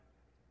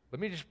Let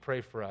me just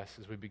pray for us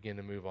as we begin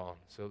to move on.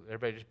 So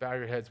everybody just bow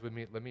your heads with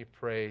me. Let me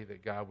pray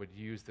that God would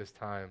use this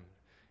time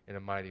in a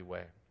mighty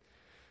way.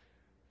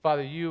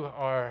 Father, you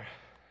are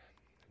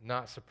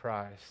not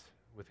surprised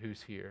with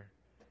who's here.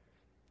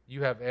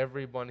 You have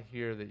everyone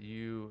here that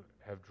you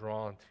have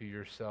drawn to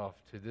yourself,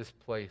 to this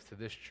place, to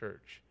this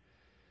church.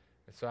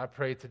 And so I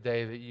pray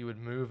today that you would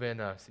move in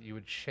us, that you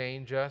would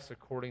change us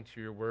according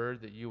to your word,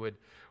 that you would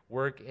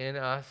work in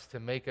us to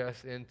make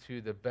us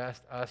into the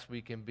best us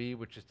we can be,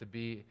 which is to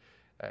be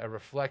a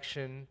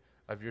reflection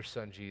of your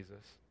Son,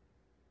 Jesus.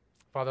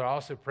 Father, I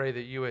also pray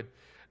that you would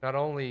not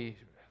only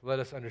let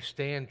us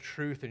understand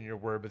truth in your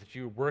word, but that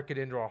you would work it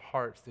into our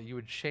hearts, that you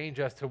would change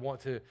us to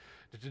want to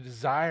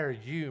desire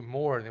you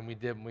more than we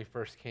did when we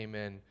first came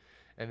in.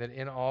 And that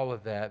in all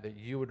of that, that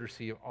you would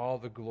receive all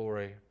the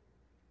glory,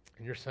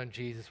 and your Son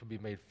Jesus would be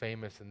made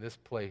famous in this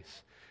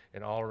place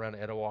and all around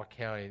Etowah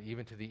County and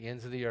even to the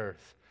ends of the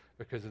earth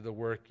because of the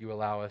work you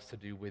allow us to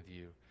do with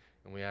you.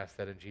 And we ask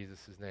that in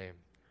Jesus' name.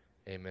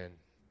 Amen.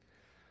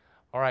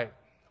 All right.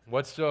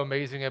 What's so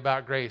amazing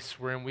about grace?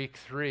 We're in week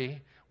 3.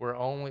 We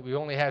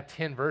only have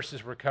 10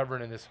 verses we're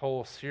covering in this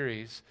whole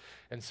series.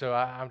 And so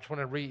I'm just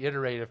want to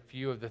reiterate a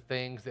few of the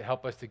things that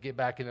help us to get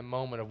back in the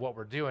moment of what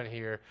we're doing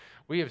here.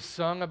 We have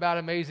sung about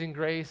amazing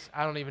grace,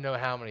 I don't even know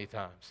how many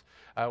times.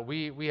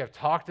 We have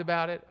talked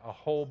about it a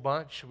whole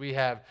bunch. We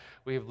have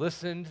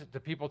listened to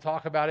people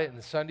talk about it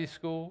in Sunday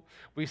school.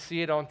 We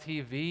see it on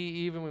TV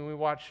even when we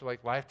watch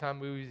like Lifetime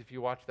movies, if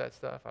you watch that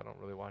stuff. I don't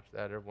really watch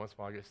that. Every once in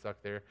a while I get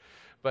stuck there.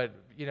 But,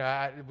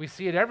 we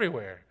see it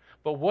everywhere.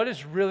 But what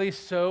is really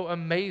so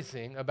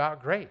amazing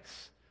about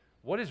grace?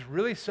 What is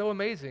really so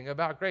amazing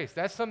about grace?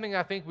 That's something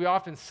I think we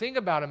often sing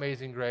about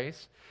amazing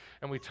grace,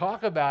 and we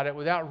talk about it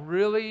without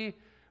really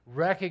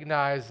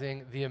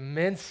recognizing the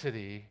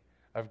immensity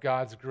of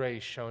God's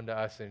grace shown to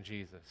us in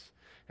Jesus.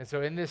 And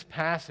so in this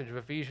passage of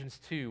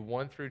Ephesians 2,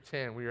 1 through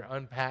 10, we are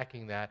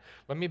unpacking that.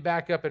 Let me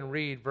back up and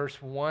read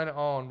verse 1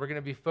 on. We're going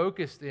to be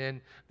focused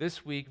in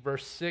this week,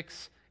 verse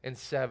 6 and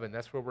 7.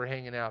 That's where we're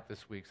hanging out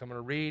this week. So I'm going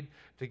to read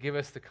to give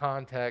us the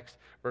context,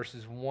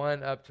 verses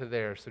 1 up to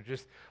there. So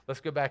just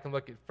let's go back and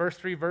look at first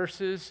 3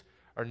 verses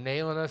are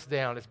nailing us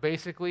down. It's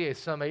basically a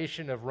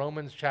summation of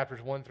Romans chapters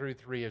 1 through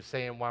 3 of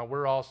saying why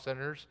we're all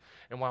sinners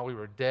and why we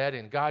were dead,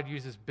 and God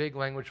uses big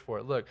language for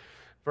it. Look,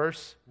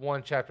 verse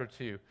 1, chapter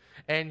 2.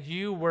 And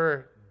you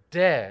were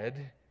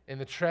dead in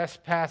the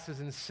trespasses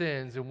and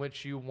sins in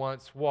which you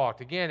once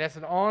walked. Again, that's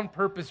an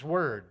on-purpose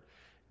word,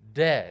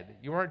 dead.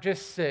 You weren't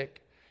just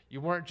sick. You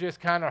weren't just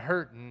kind of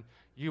hurting.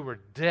 You were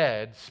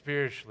dead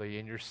spiritually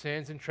in your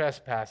sins and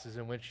trespasses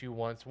in which you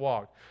once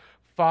walked,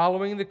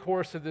 following the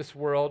course of this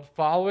world,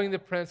 following the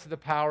prince of the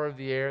power of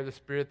the air, the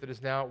spirit that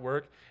is now at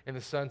work in the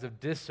sons of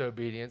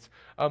disobedience,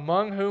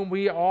 among whom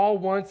we all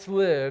once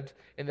lived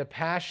in the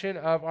passion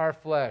of our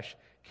flesh,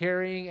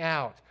 carrying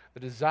out the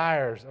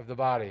desires of the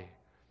body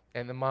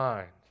and the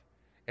mind,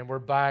 and were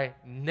by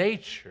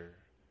nature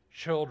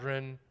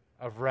children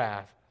of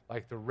wrath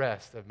like the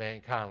rest of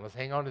mankind. Let's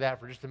hang on to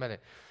that for just a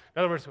minute. In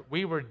other words,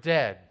 we were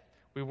dead.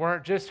 We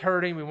weren't just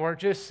hurting. We weren't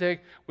just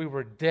sick. We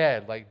were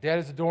dead, like dead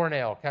as a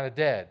doornail, kind of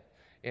dead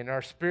in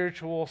our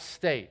spiritual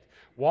state,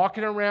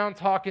 walking around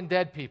talking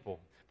dead people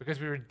because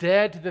we were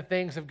dead to the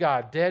things of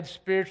God, dead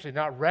spiritually,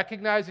 not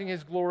recognizing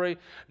His glory,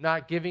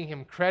 not giving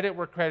Him credit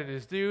where credit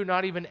is due,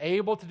 not even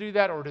able to do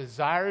that or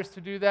desirous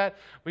to do that.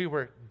 We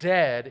were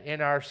dead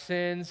in our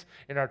sins,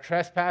 in our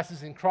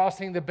trespasses, in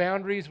crossing the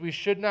boundaries we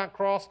should not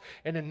cross,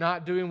 and in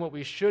not doing what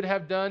we should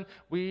have done.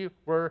 We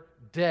were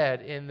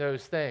dead in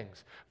those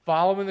things,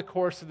 following the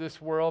course of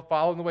this world,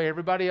 following the way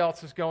everybody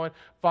else is going,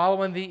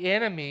 following the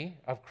enemy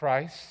of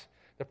Christ,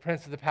 the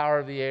prince of the power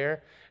of the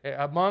air,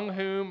 among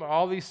whom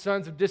all these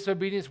sons of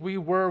disobedience, we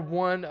were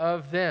one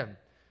of them.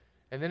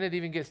 And then it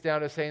even gets down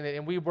to saying that,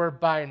 and we were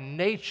by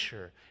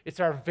nature. It's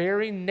our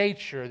very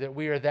nature that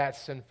we are that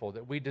sinful,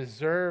 that we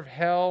deserve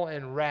hell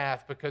and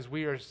wrath because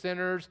we are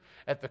sinners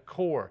at the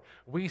core.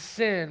 We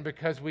sin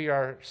because we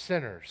are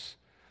sinners.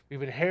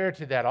 We've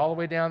inherited that all the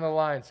way down the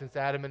line since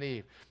Adam and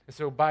Eve. And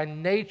so by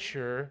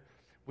nature,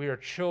 we are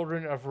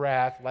children of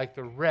wrath like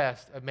the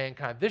rest of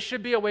mankind. This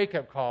should be a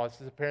wake-up call.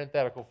 This is a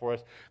parenthetical for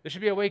us. This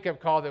should be a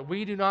wake-up call that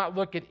we do not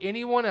look at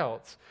anyone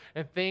else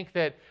and think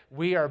that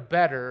we are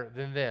better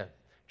than them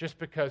just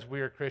because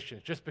we are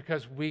Christians, just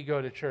because we go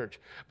to church.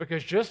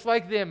 Because just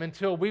like them,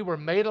 until we were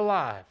made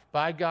alive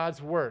by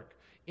God's work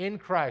in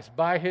Christ,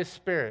 by His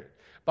Spirit,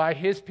 by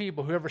His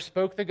people, whoever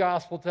spoke the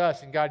gospel to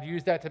us, and God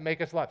used that to make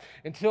us alive.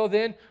 Until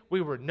then,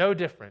 we were no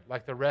different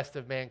like the rest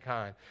of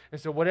mankind. And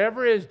so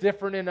whatever is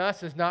different in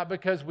us is not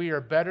because we are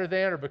better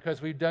than or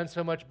because we've done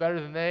so much better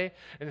than they,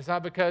 and it's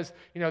not because,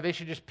 they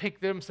should just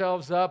pick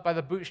themselves up by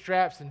the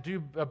bootstraps and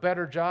do a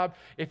better job.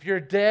 If you're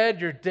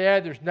dead, you're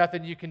dead. There's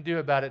nothing you can do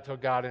about it till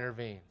God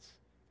intervenes.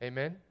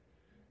 Amen?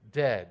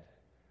 Dead.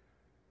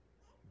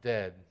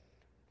 Dead.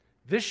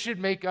 This should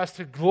make us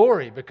to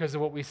glory because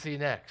of what we see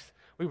next.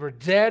 We were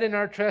dead in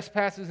our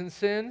trespasses and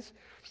sins,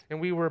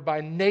 and we were by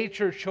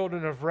nature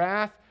children of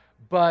wrath,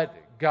 but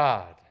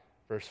God,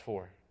 verse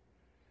 4,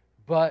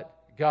 but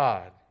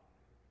God.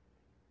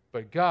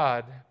 But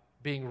God,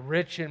 being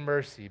rich in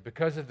mercy,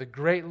 because of the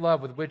great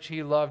love with which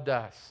he loved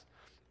us,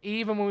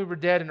 even when we were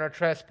dead in our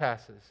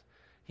trespasses,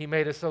 he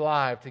made us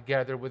alive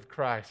together with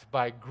Christ.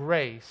 By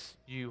grace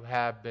you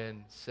have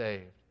been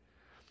saved.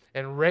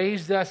 And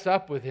raised us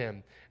up with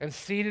him, and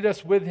seated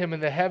us with him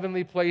in the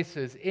heavenly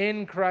places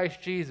in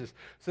Christ Jesus,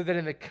 so that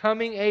in the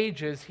coming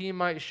ages he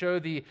might show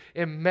the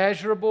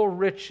immeasurable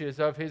riches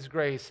of his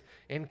grace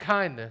in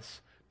kindness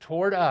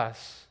toward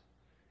us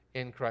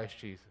in Christ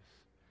Jesus.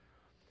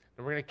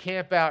 And we're going to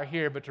camp out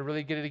here, but to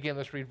really get it again,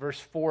 let's read verse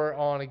 4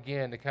 on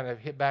again to kind of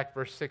hit back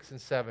verse 6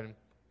 and 7.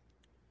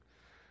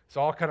 It's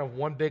all kind of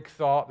one big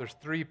thought. There's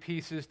three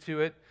pieces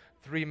to it,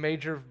 three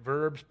major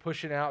verbs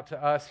pushing out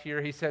to us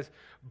here. He says,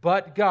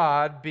 but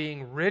God,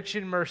 being rich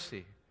in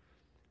mercy,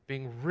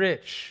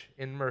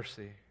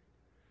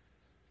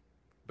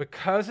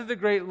 because of the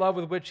great love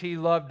with which he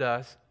loved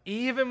us,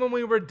 even when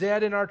we were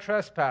dead in our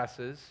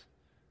trespasses,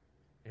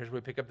 here's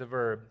where we pick up the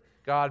verb,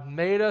 God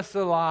made us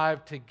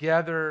alive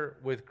together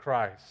with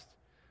Christ.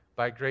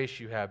 By grace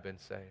you have been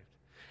saved.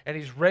 And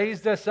he's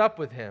raised us up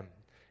with him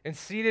and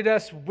seated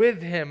us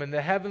with him in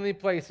the heavenly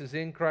places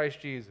in Christ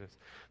Jesus.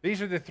 These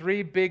are the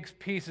three big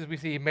pieces we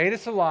see. He made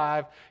us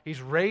alive,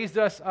 he's raised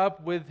us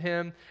up with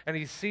him, and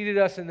he's seated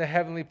us in the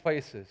heavenly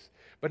places.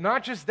 But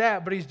not just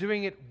that, but he's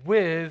doing it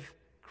with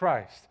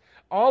Christ.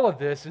 All of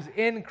this is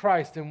in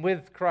Christ and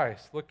with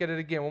Christ. Look at it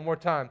again one more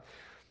time.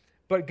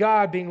 But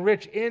God, being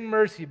rich in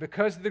mercy,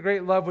 because of the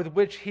great love with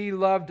which he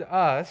loved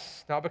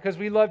us, not because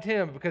we loved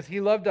him, but because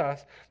he loved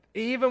us,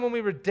 even when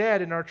we were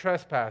dead in our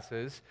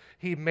trespasses,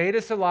 he made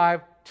us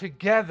alive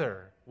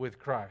together with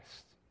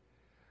Christ.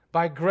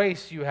 By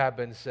grace you have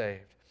been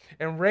saved,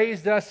 and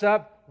raised us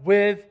up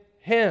with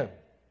him,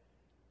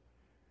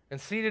 and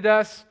seated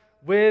us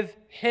with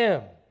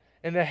him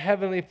in the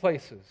heavenly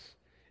places,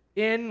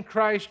 in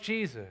Christ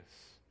Jesus,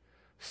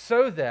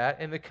 so that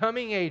in the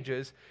coming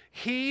ages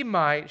he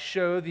might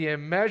show the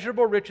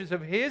immeasurable riches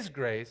of his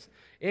grace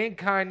in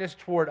kindness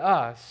toward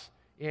us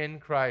in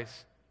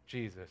Christ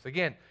Jesus.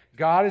 Again,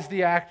 God is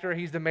the actor.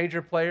 He's the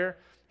major player.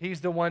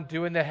 He's the one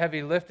doing the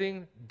heavy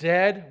lifting.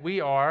 Dead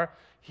we are.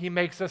 He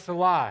makes us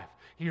alive.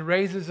 He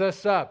raises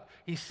us up.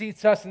 He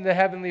seats us in the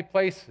heavenly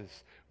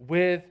places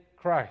with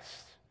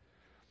Christ.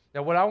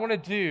 Now, what I want to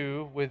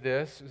do with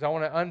this is I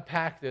want to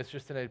unpack this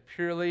just in a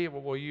purely,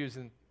 what we'll use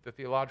in the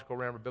theological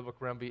realm or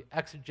biblical realm, be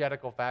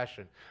exegetical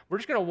fashion. We're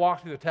just going to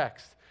walk through the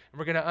text, and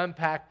we're going to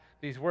unpack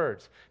these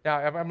words. Now,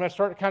 I'm going to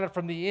start kind of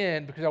from the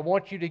end because I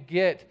want you to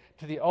get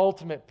to the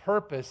ultimate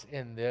purpose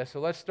in this. So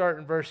let's start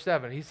in verse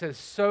 7. He says,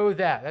 so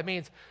that. That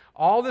means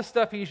all the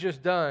stuff he's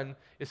just done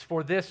is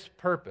for this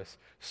purpose.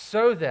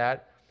 So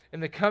that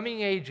in the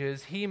coming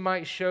ages he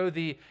might show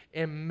the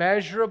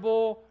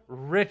immeasurable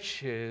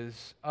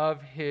riches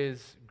of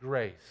his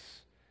grace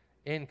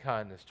in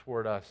kindness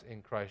toward us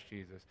in Christ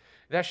Jesus.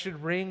 That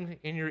should ring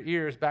in your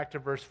ears back to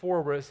verse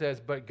 4 where it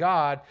says, but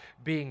God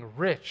being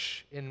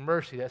rich in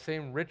mercy. That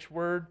same rich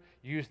word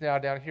used now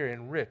down here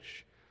in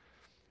rich.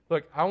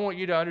 Look, I want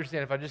you to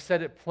understand, if I just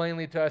said it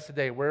plainly to us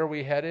today, where are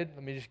we headed?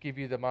 Let me just give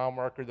you the mile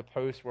marker, the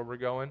post where we're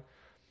going.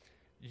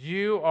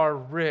 You are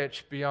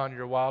rich beyond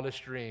your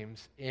wildest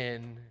dreams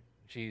in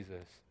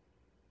Jesus.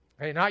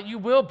 Hey, not you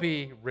will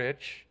be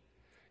rich.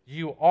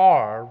 You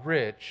are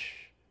rich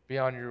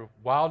beyond your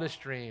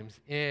wildest dreams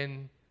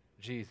in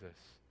Jesus.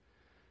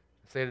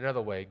 Say it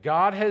another way.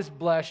 God has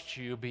blessed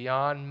you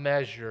beyond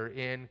measure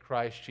in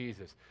Christ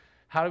Jesus.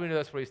 How do we know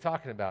that's what he's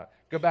talking about?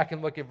 Go back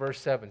and look at verse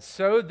 7.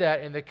 So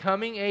that in the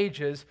coming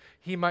ages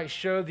he might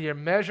show the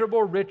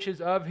immeasurable riches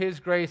of his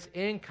grace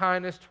in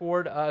kindness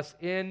toward us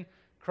in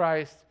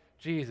Christ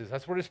Jesus.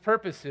 That's what his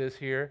purpose is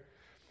here.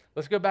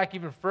 Let's go back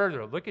even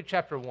further. Look at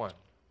chapter 1.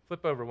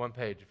 Flip over one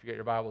page if you got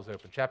your Bibles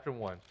open. Chapter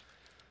 1.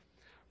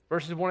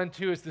 Verses 1 and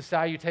 2 is the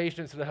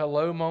salutation. It's the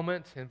hello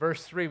moment. In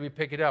verse 3, we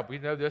pick it up. We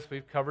know this.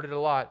 We've covered it a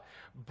lot.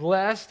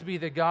 Blessed be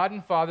the God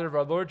and Father of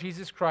our Lord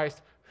Jesus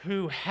Christ,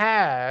 who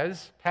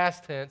has,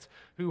 past tense,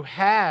 who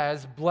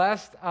has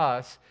blessed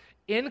us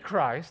in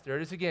Christ, there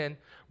it is again,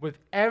 with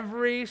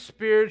every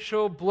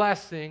spiritual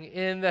blessing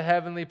in the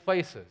heavenly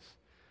places.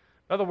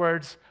 In other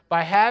words,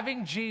 by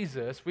having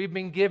Jesus, we've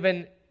been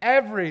given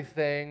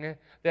everything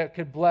that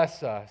could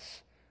bless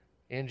us.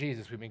 In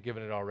Jesus, we've been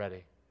given it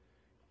already.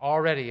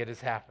 Already it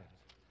has happened.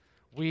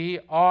 We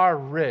are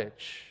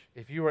rich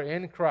if you are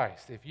in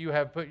Christ, if you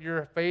have put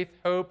your faith,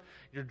 hope,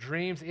 your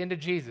dreams into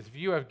Jesus, if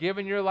you have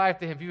given your life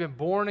to him, if you've been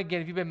born again,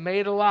 if you've been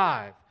made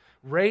alive,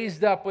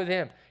 raised up with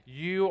him,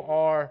 you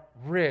are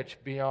rich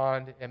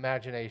beyond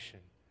imagination.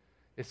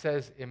 It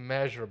says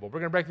immeasurable.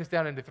 We're going to break this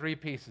down into three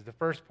pieces. The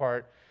first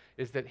part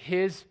is that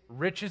his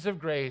riches of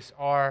grace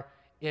are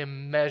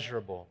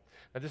immeasurable.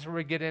 Now, this is where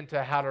we get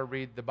into how to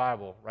read the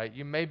Bible, right?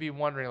 You may be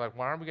wondering, like,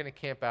 why aren't we going to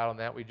camp out on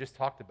that? We just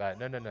talked about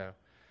it. No.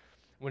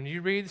 When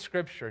you read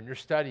Scripture and you're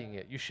studying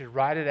it, you should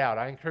write it out.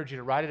 I encourage you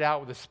to write it out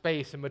with a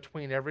space in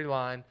between every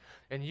line.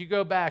 And you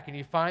go back and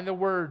you find the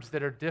words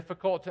that are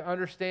difficult to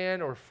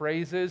understand or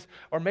phrases,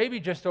 or maybe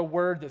just a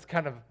word that's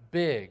kind of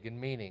big in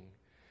meaning.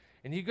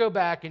 And you go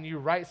back and you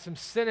write some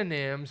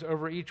synonyms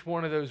over each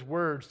one of those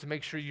words to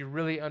make sure you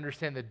really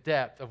understand the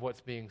depth of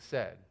what's being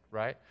said,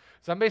 right?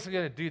 So I'm basically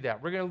going to do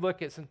that. We're going to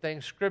look at some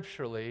things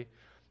scripturally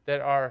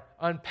that are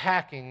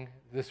unpacking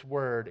this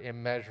word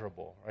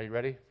immeasurable. Are you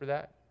ready for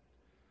that?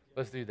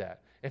 Let's do that.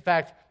 In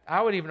fact,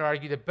 I would even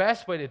argue the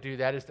best way to do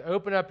that is to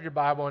open up your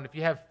Bible, and if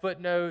you have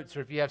footnotes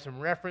or if you have some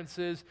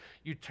references,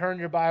 you turn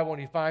your Bible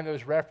and you find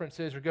those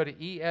references, or go to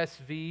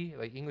ESV,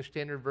 like English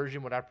Standard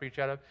Version, what I preach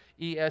out of,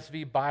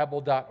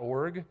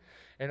 esvbible.org,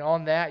 and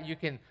on that you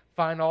can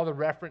find all the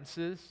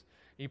references.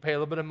 You pay a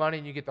little bit of money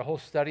and you get the whole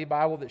study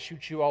Bible that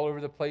shoots you all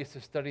over the place to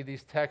study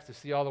these texts, to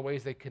see all the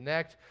ways they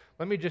connect.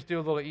 Let me just do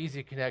a little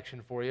easy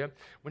connection for you.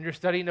 When you're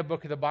studying a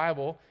book of the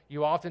Bible,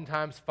 you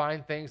oftentimes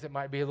find things that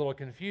might be a little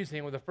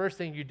confusing. Well, the first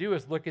thing you do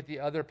is look at the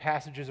other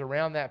passages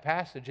around that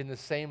passage in the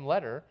same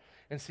letter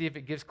and see if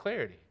it gives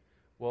clarity.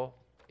 Well,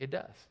 it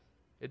does.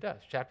 It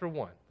does. Chapter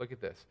 1, look at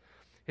this.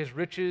 His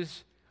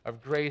riches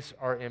of grace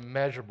are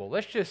immeasurable.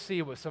 Let's just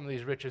see what some of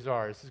these riches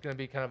are. This is going to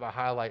be kind of a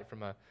highlight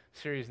from a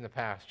series in the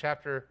past.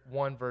 Chapter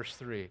 1, verse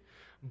 3.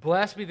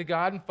 Blessed be the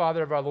God and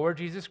Father of our Lord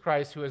Jesus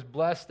Christ, who has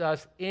blessed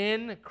us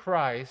in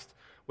Christ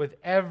with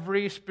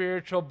every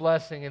spiritual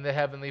blessing in the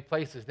heavenly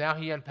places. Now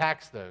he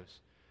unpacks those,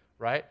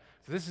 right?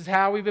 So this is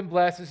how we've been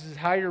blessed. This is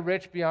how you're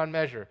rich beyond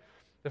measure.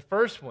 The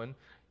first one,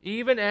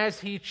 even as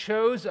he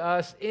chose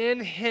us in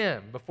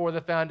him before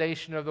the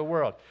foundation of the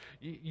world.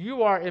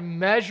 You are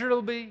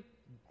immeasurably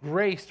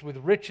graced with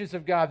riches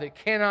of God that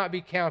cannot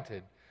be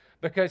counted,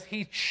 because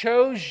he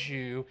chose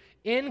you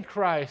in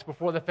Christ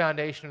before the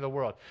foundation of the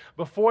world.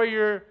 Before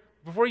you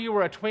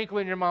were a twinkle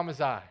in your mama's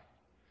eye,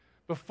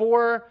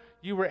 before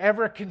you were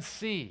ever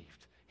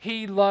conceived,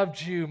 he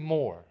loved you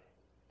more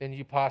than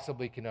you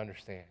possibly can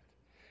understand.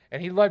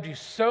 And he loved you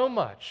so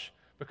much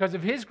because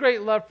of his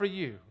great love for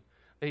you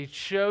that he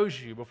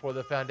chose you before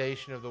the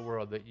foundation of the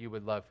world that you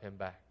would love him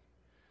back.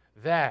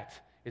 That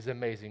is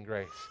amazing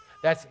grace.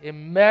 That's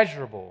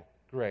immeasurable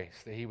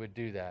grace that he would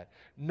do that,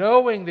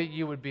 knowing that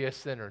you would be a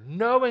sinner,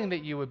 knowing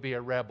that you would be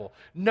a rebel,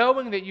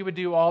 knowing that you would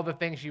do all the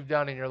things you've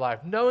done in your life,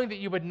 knowing that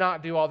you would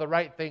not do all the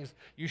right things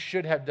you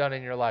should have done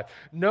in your life,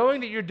 knowing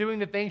that you're doing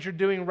the things you're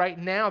doing right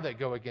now that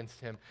go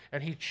against him,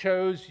 and he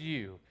chose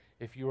you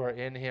if you are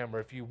in him, or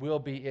if you will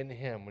be in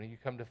him when you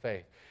come to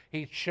faith.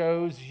 He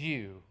chose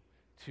you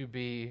to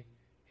be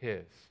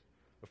his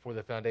before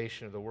the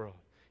foundation of the world.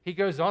 He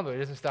goes on, though. He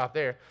doesn't stop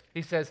there.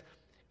 He says,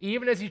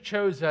 even as he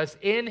chose us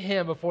in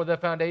him before the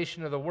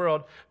foundation of the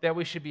world, that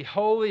we should be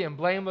holy and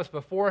blameless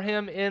before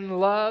him in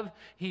love,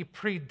 he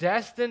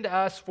predestined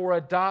us for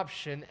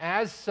adoption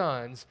as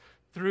sons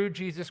through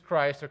Jesus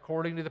Christ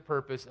according to the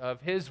purpose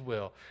of his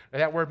will. Now,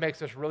 that word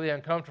makes us really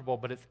uncomfortable,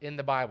 but it's in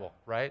the Bible,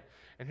 right?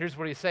 And here's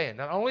what he's saying.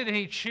 Not only did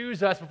he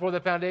choose us before the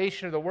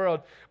foundation of the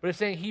world, but he's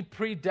saying he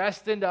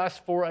predestined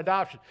us for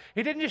adoption.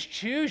 He didn't just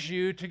choose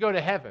you to go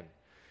to heaven.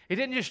 He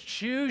didn't just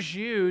choose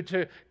you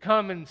to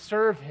come and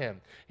serve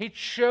him. He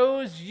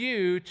chose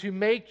you to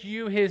make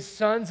you his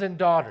sons and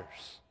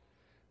daughters.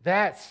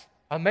 That's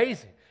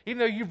amazing. Even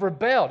though you've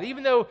rebelled,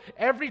 even though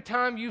every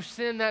time you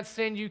sin that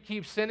sin, you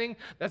keep sinning,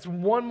 that's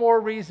one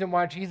more reason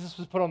why Jesus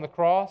was put on the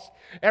cross.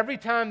 Every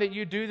time that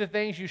you do the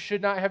things you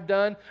should not have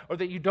done, or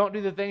that you don't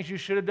do the things you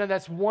should have done,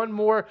 that's one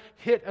more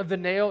hit of the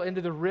nail into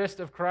the wrist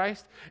of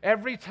Christ.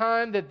 Every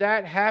time that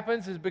that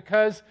happens is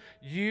because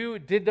you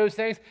did those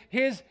things.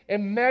 His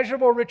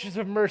immeasurable riches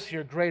of mercy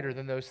are greater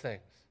than those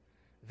things.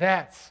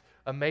 That's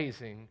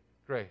amazing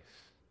grace.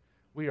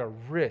 We are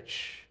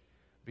rich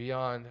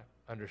beyond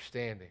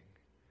understanding,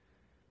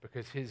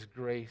 because his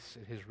grace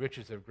and his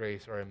riches of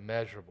grace are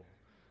immeasurable.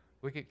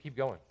 Keep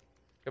going.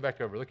 Go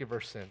back over. Look at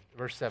verse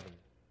 7.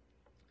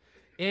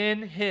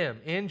 In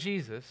him, in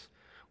Jesus,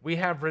 we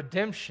have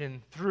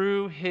redemption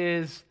through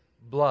his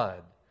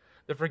blood,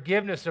 the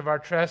forgiveness of our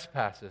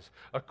trespasses,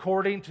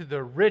 according to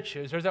the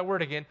riches, there's that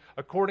word again,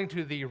 according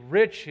to the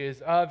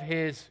riches of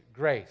his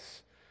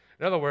grace.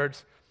 In other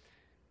words,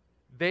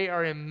 they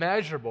are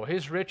immeasurable,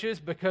 his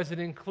riches, because it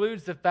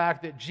includes the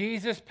fact that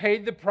Jesus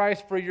paid the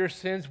price for your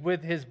sins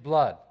with his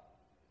blood,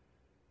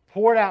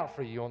 poured out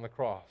for you on the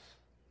cross.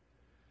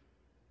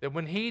 That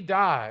when he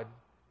died,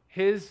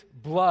 his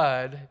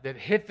blood that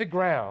hit the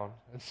ground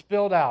and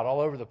spilled out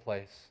all over the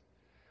place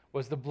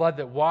was the blood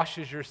that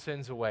washes your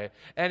sins away.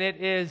 And it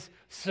is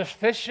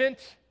sufficient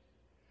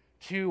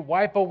to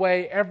wipe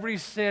away every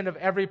sin of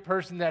every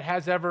person that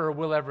has ever or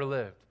will ever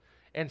lived,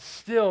 and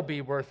still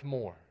be worth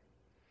more.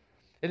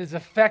 It is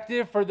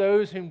effective for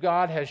those whom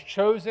God has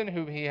chosen,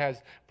 whom he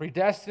has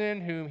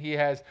predestined, whom he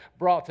has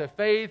brought to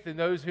faith, and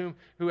those who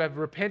have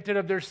repented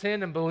of their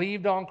sin and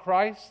believed on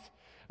Christ.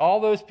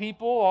 All those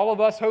people, all of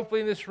us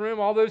hopefully in this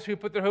room, all those who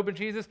put their hope in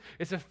Jesus,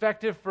 it's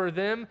effective for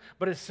them,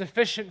 but it's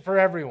sufficient for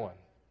everyone.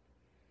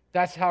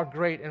 That's how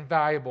great and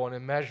valuable and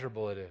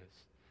immeasurable it is.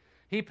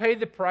 He paid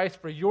the price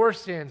for your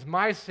sins,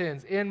 my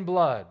sins, in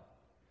blood,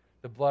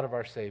 the blood of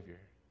our Savior.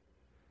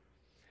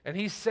 And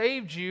he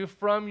saved you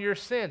from your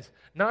sins.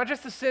 Not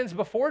just the sins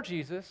before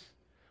Jesus,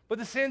 but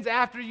the sins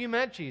after you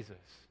met Jesus.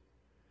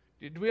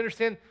 Do we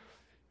understand?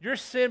 Your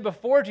sin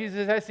before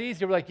Jesus, that's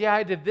easy. We're like, yeah,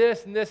 I did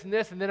this and this and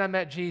this, and then I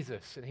met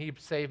Jesus, and he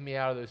saved me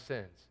out of those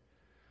sins.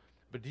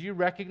 But do you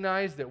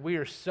recognize that we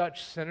are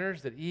such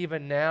sinners that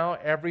even now,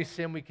 every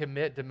sin we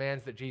commit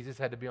demands that Jesus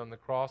had to be on the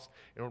cross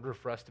in order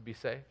for us to be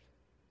saved?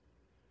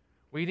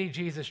 We need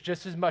Jesus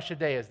just as much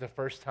today as the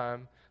first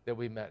time that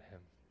we met him.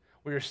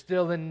 We are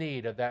still in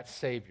need of that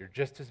Savior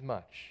just as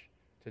much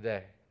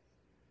today.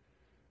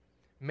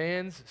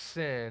 Man's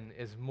sin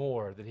is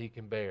more than he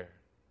can bear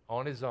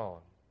on his own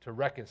to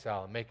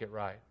reconcile and make it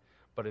right,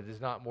 but it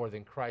is not more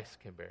than Christ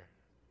can bear.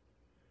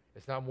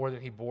 It's not more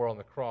than he bore on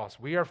the cross.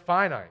 We are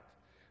finite,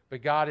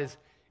 but God is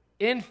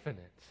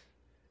infinite,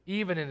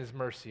 even in his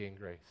mercy and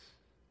grace.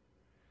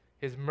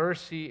 His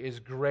mercy is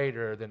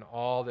greater than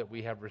all that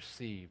we have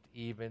received,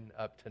 even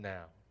up to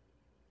now.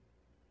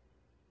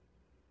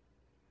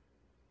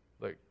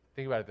 Look,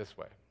 think about it this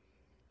way.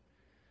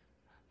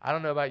 I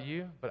don't know about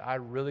you, but I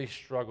really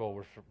struggle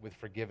with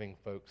forgiving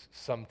folks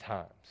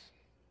sometimes.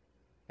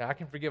 Now, I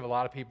can forgive a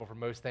lot of people for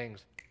most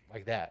things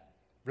like that,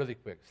 really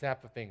quick,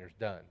 snap the fingers,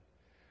 done.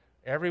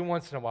 Every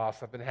once in a while,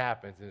 something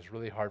happens, and it's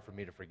really hard for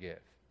me to forgive,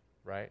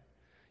 right?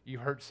 You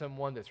hurt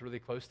someone that's really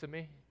close to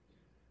me,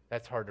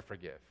 that's hard to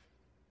forgive,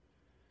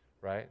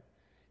 right?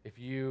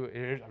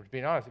 I'm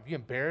being honest, if you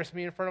embarrass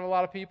me in front of a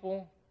lot of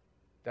people,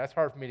 that's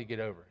hard for me to get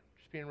over,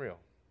 just being real.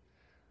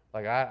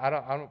 Like,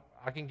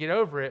 I can get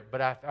over it, but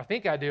I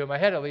think I do in my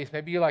head at least.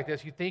 Maybe you're like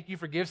this. You think you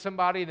forgive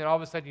somebody, and then all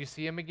of a sudden you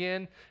see him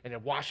again, and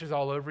it washes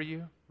all over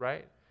you,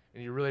 right?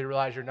 And you really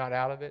realize you're not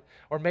out of it.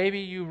 Or maybe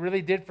you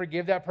really did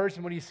forgive that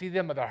person. When you see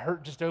them, the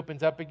hurt just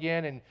opens up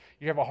again, and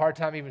you have a hard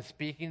time even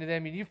speaking to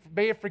them. And you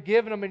may have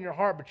forgiven them in your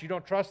heart, but you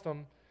don't trust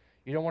them.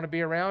 You don't want to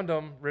be around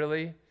them,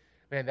 really.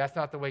 Man, that's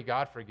not the way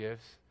God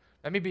forgives.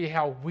 That may be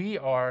how we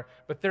are,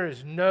 but there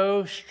is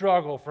no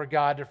struggle for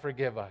God to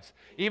forgive us.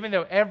 Even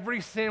though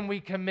every sin we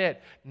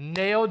commit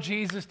nailed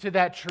Jesus to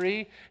that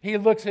tree, he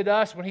looks at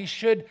us when he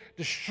should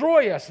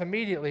destroy us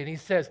immediately, and he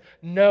says,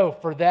 no,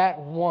 for that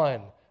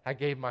one I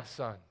gave my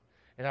son,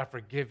 and I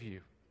forgive you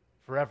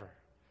forever.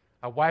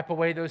 I wipe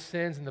away those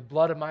sins in the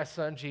blood of my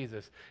son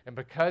Jesus, and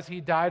because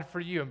he died for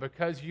you, and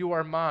because you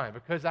are mine,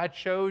 because I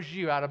chose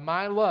you out of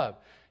my love,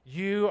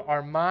 you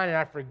are mine, and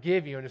I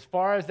forgive you. And as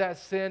far as that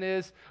sin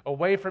is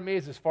away from me,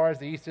 is as far as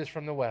the east is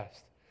from the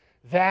west.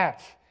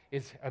 That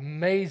is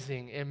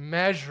amazing,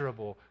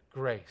 immeasurable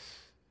grace.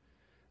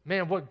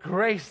 Man, what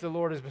grace the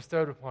Lord has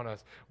bestowed upon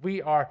us.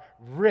 We are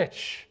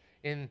rich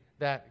in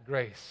that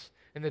grace.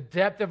 In the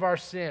depth of our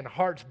sin,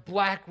 hearts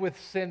black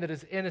with sin that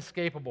is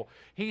inescapable,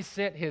 he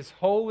sent his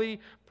holy,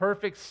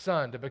 perfect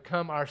Son to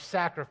become our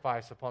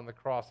sacrifice upon the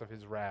cross of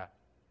his wrath.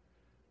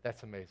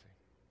 That's amazing.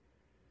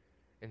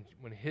 And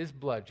when his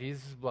blood,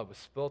 Jesus' blood, was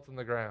spilt on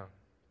the ground,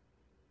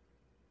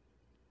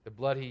 the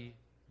blood he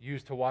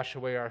used to wash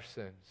away our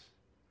sins,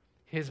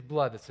 his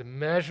blood that's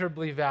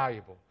immeasurably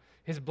valuable,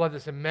 his blood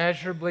that's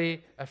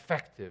immeasurably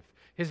effective,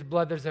 his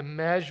blood that's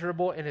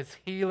immeasurable in its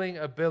healing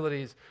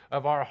abilities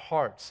of our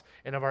hearts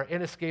and of our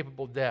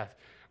inescapable death.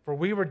 For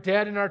we were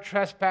dead in our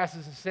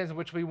trespasses and sins in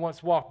which we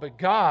once walked, but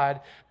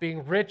God,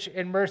 being rich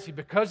in mercy,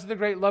 because of the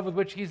great love with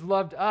which he's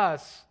loved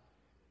us,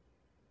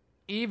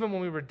 even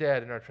when we were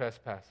dead in our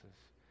trespasses,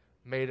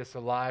 made us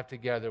alive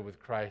together with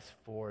Christ,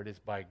 for it is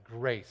by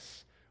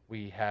grace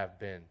we have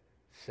been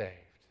saved.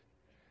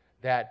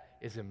 That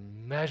is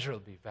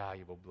immeasurably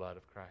valuable blood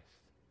of Christ.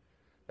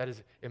 That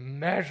is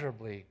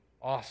immeasurably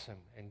awesome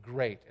and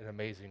great and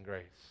amazing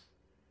grace.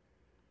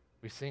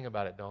 We sing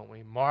about it, don't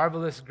we?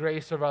 Marvelous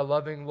grace of our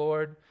loving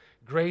Lord,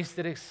 grace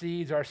that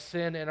exceeds our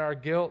sin and our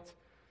guilt,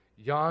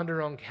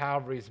 yonder on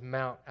Calvary's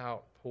mount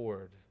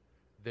outpoured,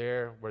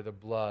 there where the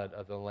blood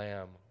of the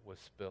Lamb was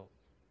spilt.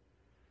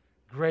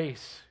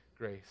 Grace,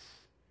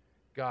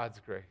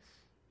 God's grace.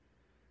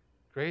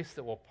 Grace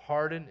that will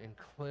pardon and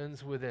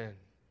cleanse within.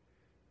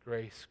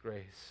 Grace,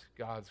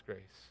 God's grace.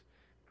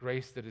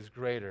 Grace that is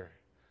greater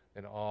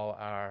than all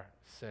our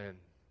sin.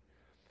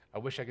 I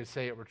wish I could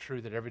say it were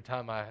true that every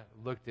time I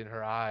looked in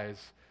her eyes,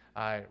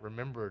 I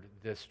remembered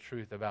this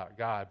truth about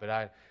God. But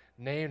I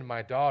named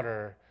my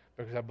daughter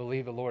because I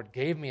believe the Lord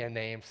gave me a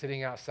name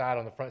sitting outside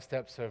on the front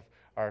steps of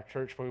our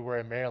church where we were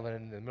in Maryland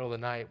in the middle of the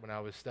night when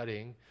I was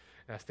studying.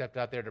 And I stepped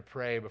out there to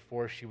pray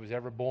before she was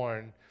ever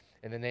born,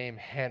 and the name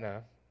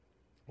Hannah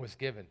was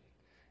given.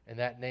 And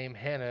that name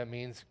Hannah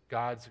means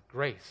God's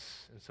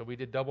grace. And so we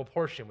did double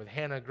portion with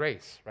Hannah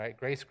grace, right?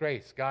 Grace,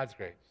 God's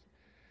grace.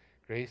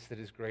 Grace that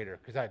is greater,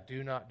 because I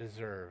do not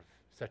deserve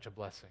such a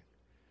blessing.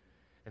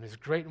 And as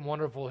great and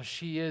wonderful as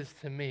she is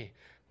to me,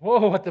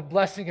 whoa, what the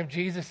blessing of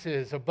Jesus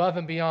is above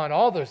and beyond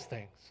all those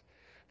things.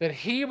 That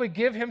he would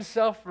give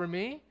himself for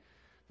me,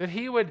 that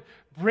he would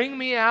bring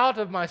me out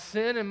of my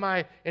sin and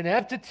my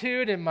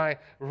ineptitude and my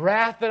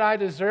wrath that I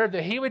deserve,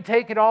 that he would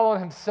take it all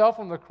on himself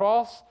on the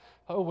cross.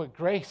 Oh, what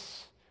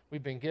grace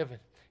we've been given.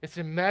 It's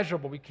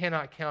immeasurable. We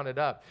cannot count it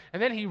up.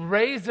 And then he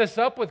raised us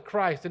up with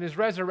Christ in his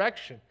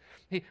resurrection.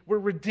 We're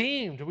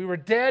redeemed. We were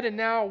dead and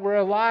now we're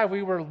alive.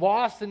 We were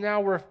lost and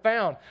now we're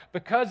found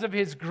because of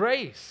His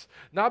grace,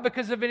 not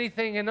because of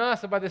anything in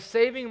us, but by the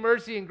saving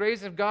mercy and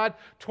grace of God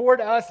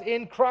toward us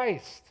in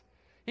Christ.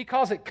 He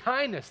calls it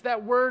kindness.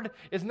 That word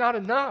is not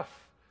enough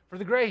for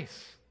the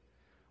grace.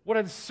 What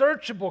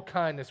unsearchable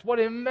kindness, what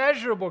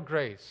immeasurable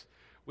grace.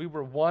 We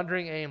were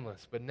wandering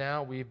aimless, but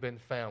now we've been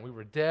found. We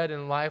were dead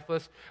and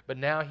lifeless, but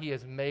now He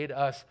has made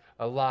us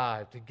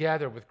alive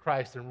together with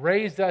Christ and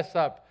raised us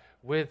up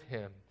with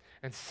Him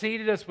and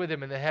seated us with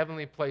Him in the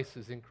heavenly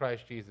places in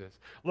Christ Jesus.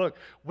 Look,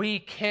 we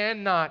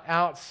cannot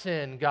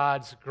out-sin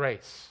God's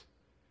grace.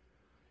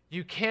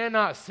 You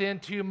cannot sin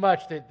too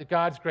much that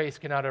God's grace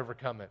cannot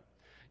overcome it.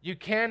 You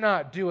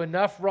cannot do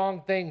enough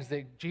wrong things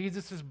that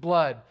Jesus'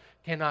 blood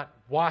cannot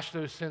wash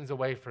those sins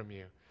away from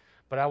you.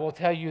 But I will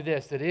tell you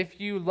this, that if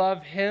you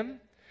love Him,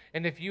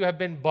 and if you have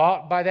been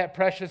bought by that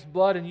precious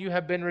blood, and you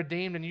have been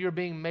redeemed, and you're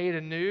being made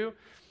anew,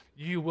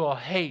 you will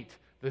hate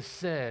the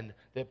sin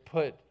that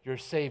put your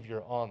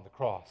Savior on the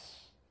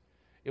cross.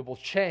 It will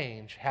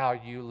change how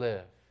you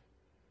live.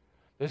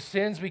 Those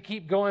sins we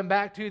keep going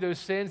back to, those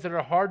sins that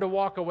are hard to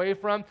walk away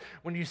from,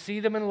 when you see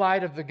them in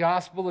light of the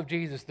gospel of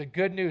Jesus, the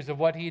good news of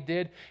what He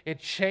did, it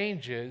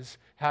changes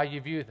how you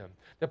view them.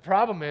 The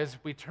problem is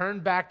we turn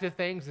back to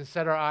things and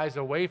set our eyes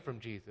away from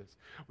Jesus.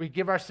 We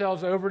give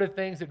ourselves over to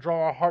things that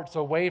draw our hearts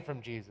away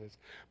from Jesus.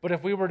 But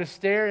if we were to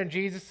stare in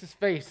Jesus'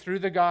 face through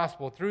the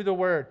gospel, through the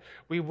word,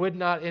 we would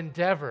not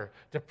endeavor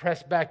to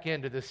press back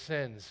into the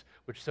sins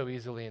which so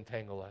easily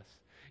entangle us.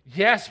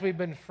 Yes, we've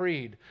been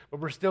freed,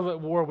 but we're still at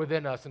war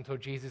within us until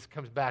Jesus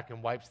comes back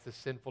and wipes the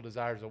sinful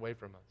desires away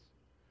from us.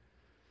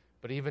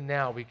 But even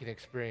now, we can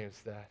experience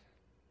that.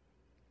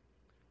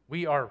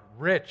 We are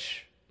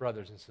rich,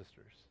 brothers and sisters,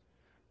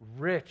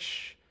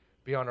 rich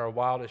beyond our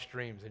wildest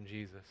dreams in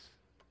Jesus.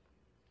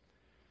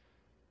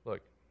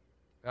 Look,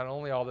 not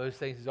only all those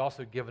things, He's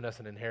also given us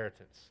an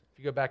inheritance. If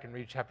you go back and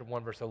read chapter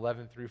 1, verse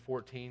 11 through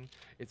 14,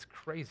 it's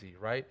crazy,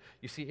 right?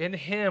 You see, in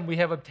Him we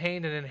have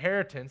obtained an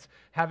inheritance,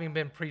 having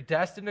been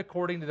predestined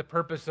according to the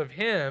purpose of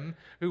Him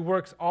who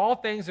works all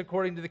things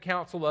according to the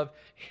counsel of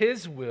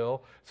His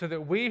will, so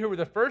that we who were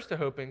the first to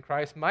hope in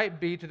Christ might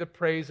be to the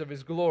praise of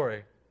His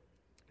glory.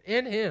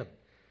 In Him,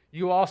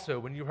 you also,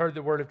 when you heard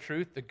the word of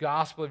truth, the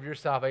gospel of your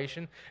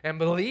salvation, and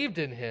believed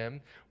in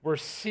Him, were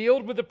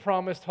sealed with the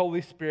promised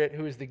Holy Spirit,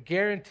 who is the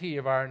guarantee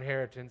of our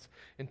inheritance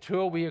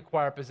until we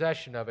acquire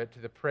possession of it to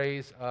the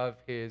praise of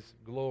His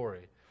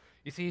glory.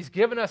 You see, He's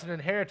given us an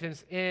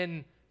inheritance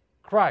in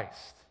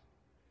Christ.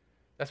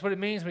 That's what it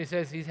means when He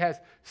says He has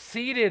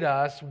seated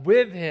us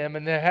with Him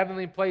in the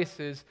heavenly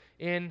places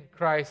in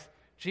Christ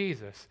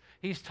Jesus.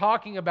 He's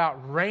talking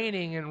about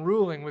reigning and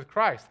ruling with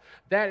Christ.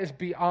 That is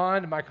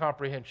beyond my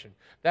comprehension.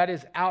 That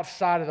is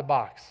outside of the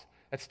box.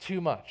 That's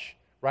too much,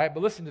 right?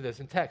 But listen to this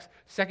in text,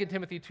 2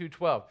 Timothy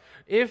 2:12.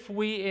 If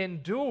we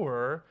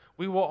endure,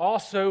 we will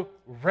also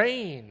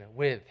reign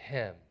with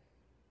Him.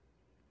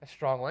 That's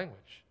strong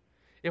language.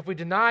 If we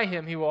deny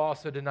Him, He will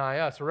also deny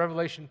us. Or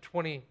Revelation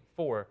 20,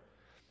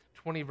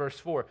 verse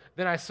 4.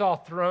 Then I saw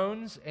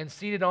thrones, and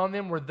seated on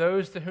them were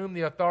those to whom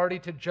the authority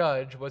to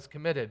judge was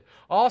committed.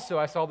 Also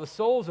I saw the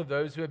souls of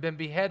those who had been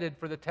beheaded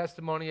for the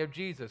testimony of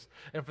Jesus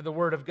and for the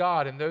word of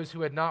God, and those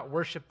who had not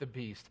worshipped the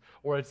beast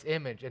or its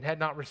image and had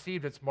not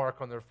received its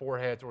mark on their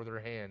foreheads or their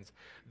hands.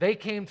 They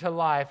came to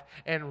life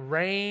and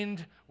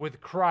reigned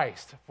with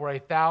Christ for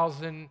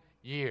 1,000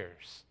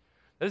 years.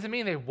 That doesn't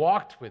mean they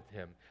walked with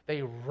Him.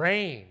 They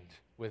reigned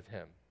with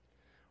Him.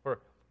 Or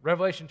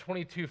Revelation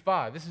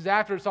 22:5. This is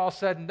after it's all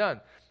said and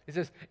done. It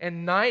says,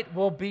 and night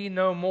will be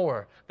no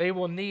more. They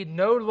will need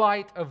no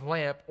light of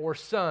lamp or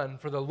sun,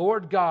 for the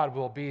Lord God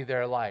will be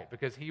their light,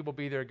 because He will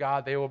be their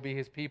God, they will be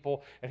His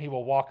people, and He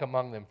will walk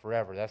among them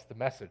forever. That's the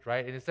message,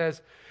 right? And it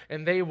says,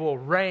 and they will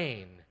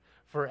reign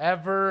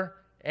forever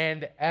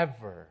and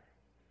ever.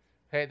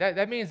 Okay,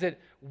 that means that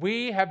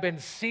we have been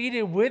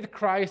seated with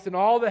Christ in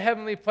all the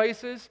heavenly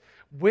places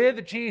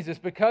with Jesus.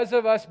 Because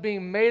of us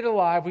being made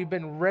alive, we've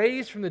been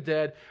raised from the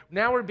dead.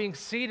 Now we're being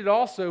seated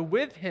also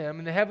with Him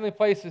in the heavenly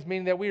places,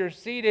 meaning that we are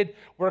seated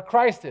where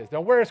Christ is.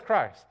 Now, where is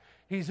Christ?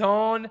 He's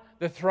on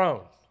the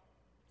throne.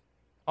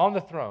 On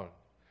the throne.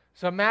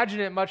 So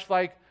imagine it much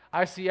like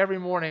I see every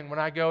morning when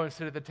I go and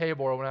sit at the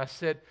table, or when I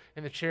sit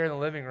in the chair in the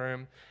living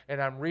room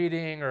and I'm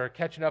reading or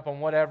catching up on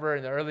whatever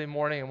in the early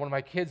morning, and when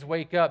my kids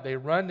wake up, they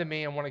run to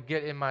me and want to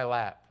get in my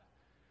lap.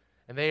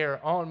 And they are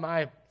on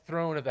my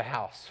throne of the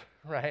house,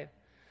 right?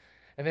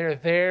 And they are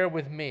there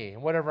with me.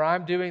 And whatever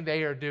I'm doing,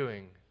 they are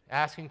doing.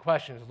 Asking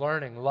questions,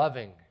 learning,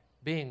 loving,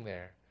 being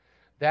there.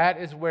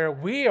 That is where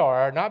we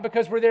are, not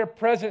because we're there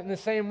present in the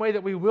same way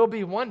that we will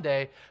be one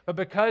day, but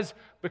because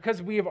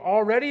we have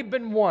already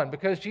been won,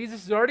 because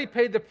Jesus has already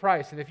paid the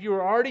price. And if you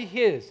are already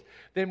His,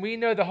 then we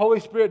know the Holy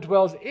Spirit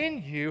dwells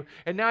in you,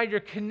 and now you're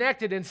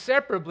connected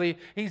inseparably.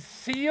 He's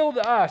sealed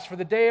us for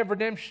the day of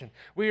redemption.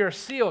 We are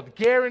sealed,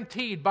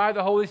 guaranteed by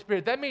the Holy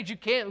Spirit. That means you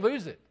can't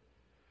lose it.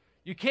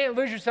 You can't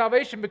lose your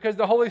salvation because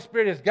the Holy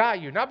Spirit has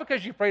got you, not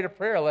because you prayed a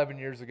prayer 11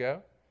 years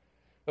ago,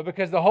 but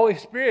because the Holy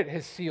Spirit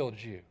has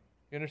sealed you.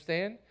 You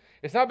understand?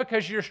 It's not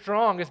because you're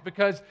strong. It's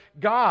because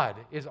God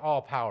is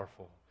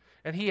all-powerful.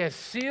 And he has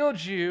sealed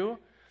you,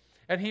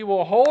 and he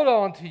will hold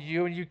on to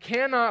you, and you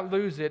cannot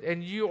lose it,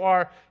 and you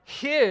are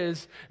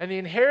his, and the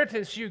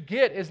inheritance you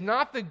get is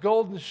not the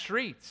golden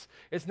streets.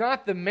 It's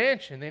not the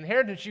mansion. The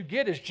inheritance you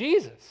get is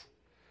Jesus.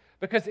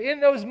 Because in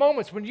those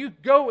moments when you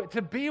go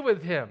to be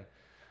with him,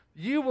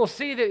 you will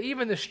see that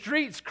even the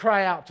streets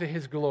cry out to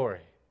his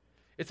glory.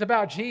 It's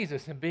about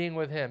Jesus and being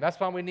with him. That's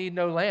why we need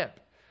no lamp,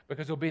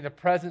 because we'll be in the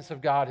presence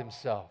of God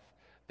himself.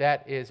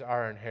 That is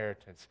our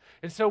inheritance.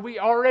 And so we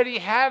already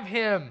have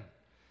him.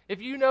 If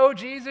you know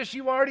Jesus,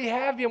 you already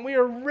have him. We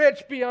are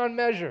rich beyond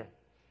measure.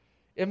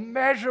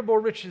 Immeasurable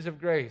riches of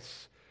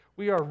grace.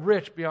 We are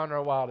rich beyond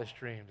our wildest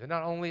dreams. And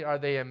not only are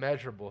they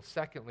immeasurable,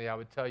 secondly, I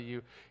would tell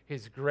you,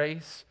 his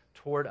grace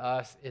toward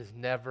us is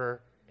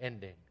never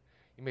ending.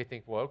 You may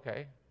think, well,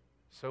 okay,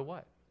 so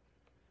what?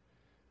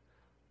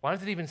 Why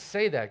does it even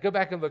say that? Go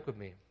back and look with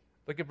me.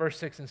 Look at verse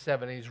 6 and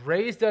 7. He's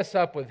raised us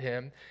up with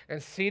him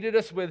and seated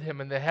us with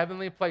him in the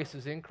heavenly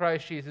places in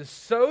Christ Jesus,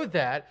 so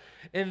that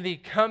in the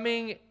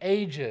coming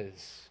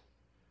ages,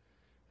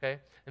 okay?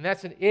 And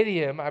that's an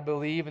idiom, I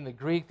believe, in the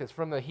Greek that's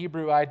from the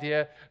Hebrew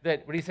idea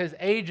that when he says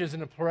ages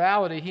in a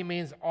plurality, he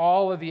means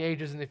all of the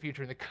ages in the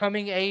future, in the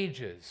coming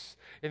ages,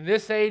 in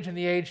this age and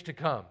the age to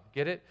come.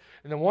 Get it?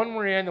 And the one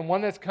we're in, the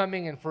one that's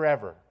coming and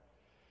forever.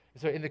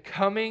 So in the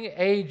coming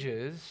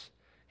ages,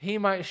 he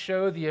might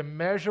show the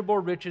immeasurable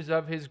riches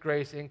of his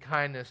grace and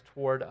kindness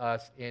toward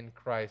us in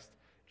Christ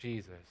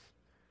Jesus.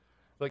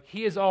 Look,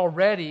 he is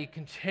already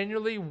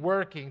continually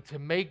working to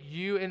make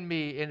you and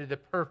me into the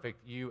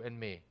perfect you and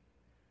me.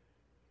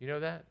 You know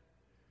that?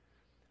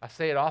 I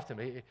say it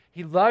often.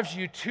 He loves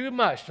you too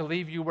much to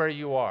leave you where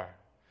you are.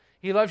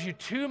 He loves you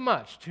too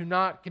much to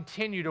not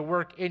continue to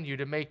work in you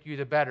to make you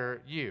the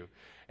better you.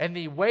 And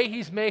the way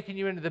he's making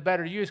you into the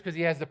better you is because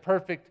he has the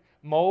perfect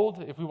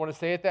mold, if we want to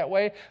say it that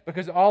way,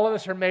 because all of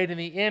us are made in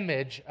the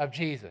image of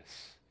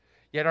Jesus.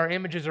 Yet our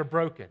images are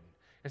broken.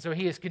 And so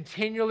he is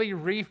continually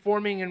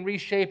reforming and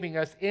reshaping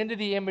us into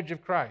the image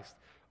of Christ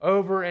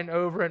over and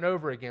over and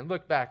over again.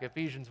 Look back,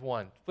 Ephesians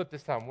 1. Flip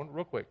this time,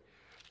 real quick.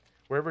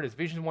 Wherever it is,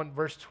 Ephesians 1,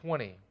 verse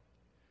 20.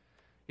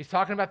 He's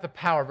talking about the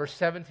power, verse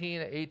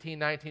 17, 18,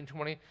 19,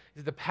 20.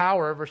 Is the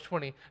power, verse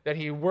 20, that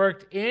he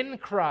worked in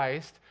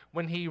Christ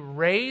when he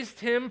raised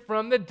him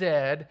from the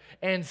dead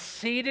and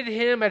seated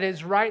him at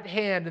his right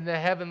hand in the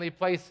heavenly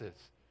places.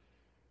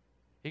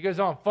 He goes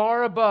on,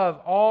 far above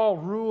all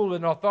rule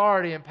and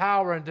authority and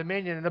power and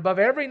dominion, and above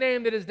every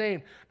name that is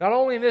named, not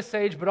only in this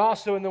age, but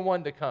also in the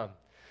one to come.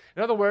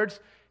 In other words,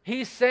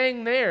 he's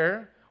saying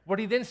there what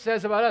he then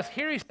says about us.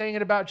 Here he's saying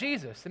it about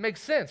Jesus. It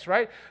makes sense,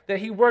 right? That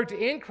he worked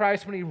in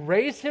Christ when he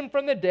raised him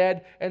from the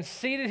dead and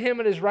seated him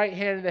at his right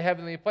hand in the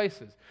heavenly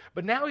places.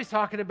 But now he's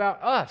talking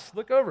about us.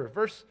 Look over,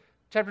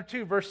 chapter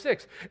 2, verse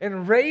 6.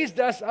 And raised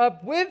us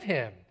up with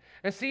him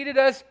and seated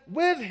us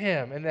with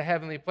him in the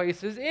heavenly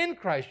places in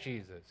Christ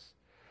Jesus,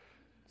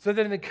 so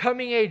that in the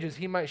coming ages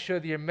he might show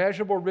the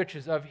immeasurable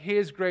riches of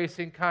his grace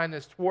and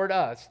kindness toward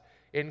us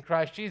in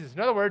Christ Jesus. In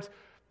other words,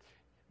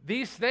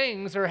 these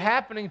things are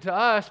happening to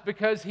us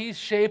because he's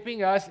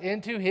shaping us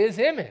into his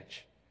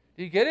image.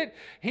 Do you get it?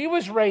 He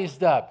was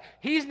raised up.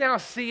 He's now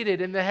seated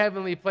in the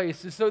heavenly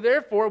places. So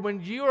therefore,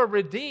 when you are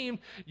redeemed,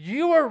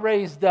 you are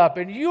raised up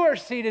and you are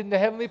seated in the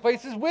heavenly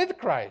places with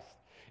Christ.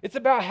 It's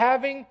about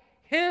having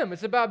him.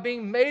 It's about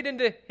being made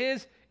into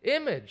his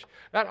image.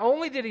 Not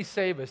only did he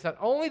save us, not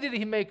only did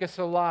he make us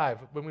alive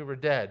when we were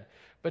dead,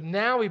 but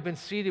now we've been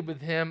seated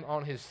with him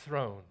on his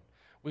throne.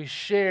 We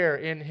share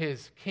in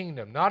his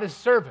kingdom, not as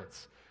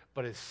servants,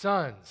 but as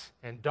sons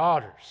and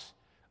daughters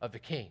of the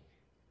King.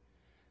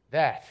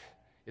 That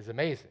is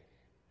amazing.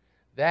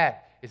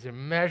 That is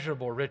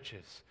immeasurable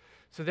riches.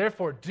 So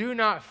therefore, do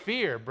not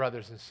fear,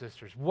 brothers and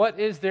sisters. What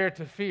is there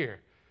to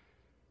fear?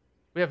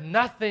 We have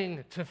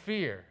nothing to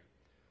fear.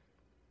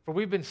 For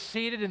we've been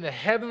seated in the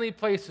heavenly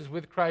places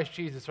with Christ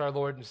Jesus, our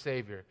Lord and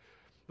Savior.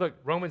 Look,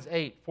 Romans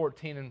 8,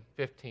 14 and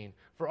 15.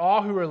 For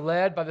all who are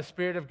led by the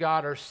Spirit of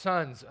God are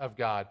sons of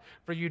God.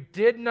 For you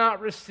did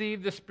not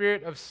receive the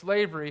spirit of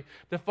slavery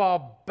to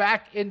fall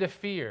back into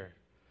fear,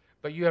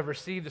 but you have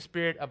received the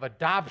spirit of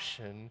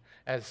adoption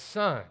as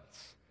sons,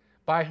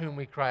 by whom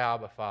we cry,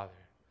 Abba, Father.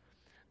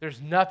 There's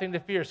nothing to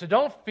fear. So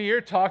don't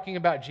fear talking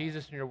about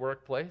Jesus in your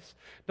workplace.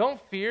 Don't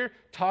fear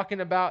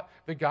talking about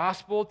the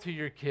gospel to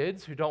your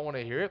kids who don't want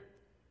to hear it.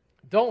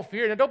 Don't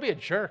fear. Now, don't be a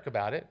jerk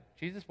about it.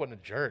 Jesus wasn't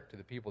a jerk to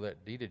the people that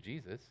needed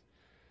Jesus,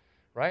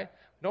 right?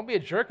 Don't be a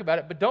jerk about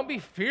it, but don't be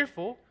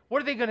fearful.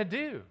 What are they going to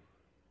do?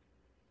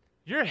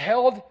 You're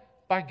held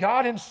by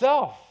God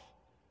himself.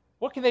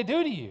 What can they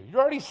do to you?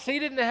 You're already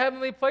seated in the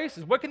heavenly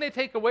places. What can they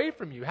take away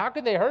from you? How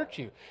can they hurt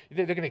you?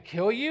 They're going to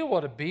kill you?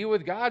 Well, to be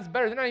with God's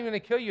better. They're not even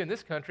going to kill you in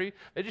this country.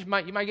 You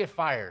might get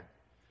fired,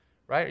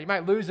 right? You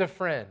might lose a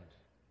friend.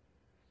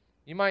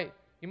 You might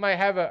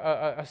have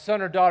a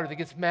son or daughter that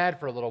gets mad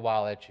for a little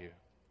while at you.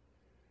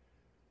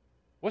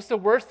 What's the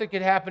worst that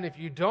could happen if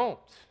you don't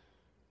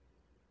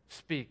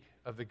speak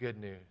of the good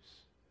news?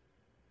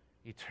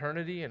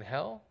 Eternity in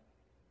hell?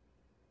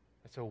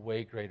 That's a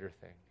way greater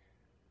thing.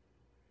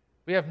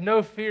 We have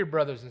no fear,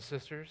 brothers and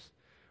sisters.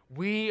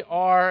 We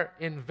are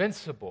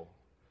invincible.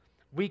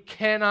 We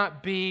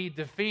cannot be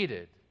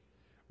defeated.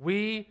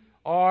 We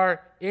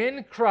are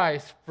in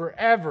Christ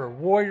forever,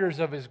 warriors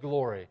of His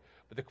glory.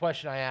 But the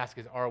question I ask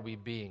is, are we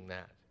being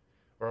that?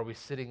 Or are we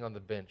sitting on the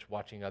bench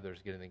watching others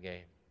get in the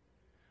game?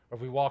 Or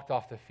have we walked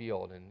off the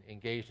field and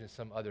engaged in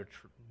some other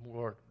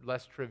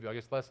less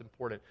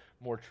important,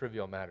 more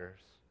trivial matters?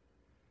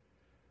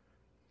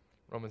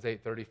 Romans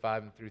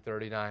 8:35 through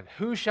 39.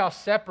 Who shall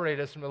separate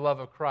us from the love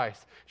of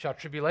Christ? Shall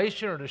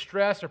tribulation or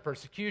distress or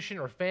persecution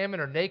or famine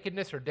or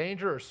nakedness or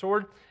danger or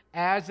sword?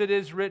 As it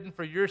is written,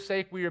 for your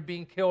sake we are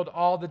being killed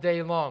all the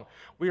day long.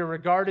 We are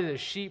regarded as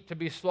sheep to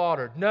be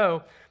slaughtered.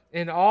 No,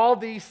 in all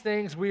these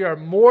things we are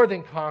more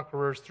than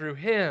conquerors through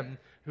Him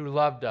who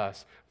loved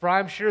us. For I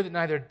am sure that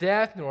neither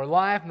death, nor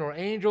life, nor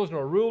angels,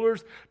 nor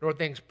rulers, nor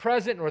things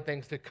present, nor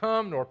things to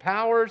come, nor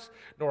powers,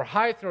 nor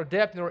height, nor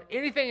depth, nor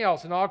anything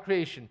else in all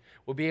creation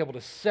will be able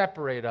to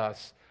separate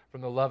us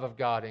from the love of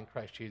God in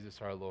Christ Jesus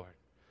our Lord.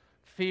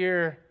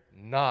 Fear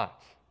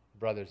not,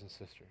 brothers and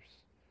sisters.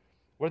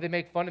 What do they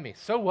make fun of me?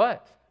 So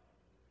what?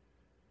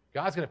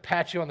 God's going to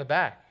pat you on the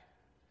back.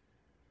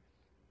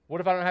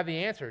 What if I don't have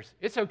the answers?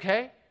 It's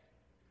okay.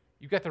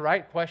 You got the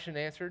right question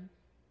answered.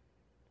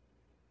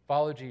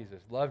 Follow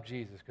Jesus. Love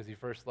Jesus because He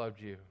first loved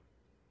you.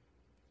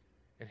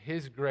 And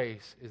His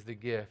grace is the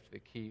gift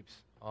that keeps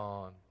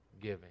on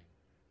giving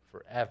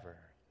forever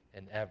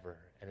and ever,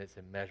 and it's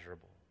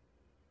immeasurable.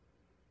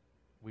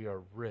 We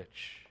are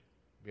rich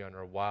beyond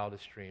our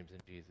wildest dreams in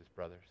Jesus,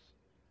 brothers.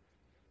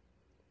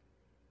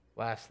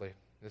 Lastly,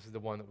 this is the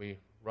one that we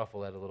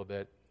ruffle at a little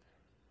bit.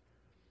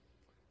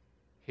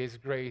 His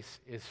grace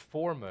is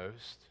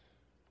foremost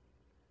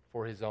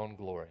for His own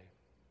glory.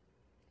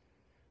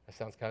 That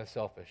sounds kind of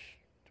selfish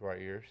to our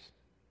ears,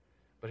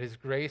 but His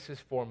grace is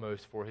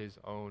foremost for His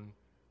own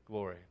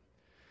glory.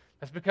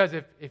 That's because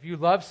if you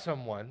love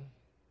someone,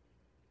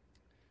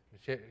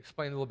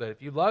 explain a little bit.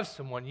 If you love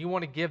someone, you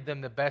want to give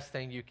them the best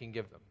thing you can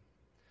give them.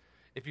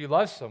 If you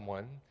love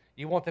someone,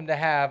 you want them to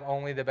have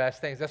only the best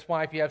things. That's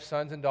why if you have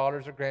sons and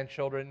daughters or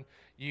grandchildren,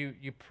 you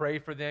pray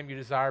for them, you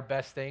desire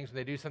best things. When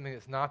they do something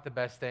that's not the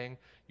best thing,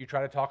 you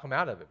try to talk them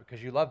out of it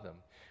because you love them.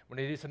 When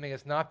they do something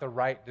that's not the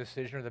right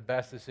decision or the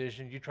best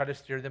decision, you try to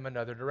steer them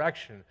another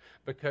direction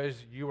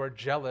because you are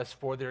jealous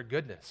for their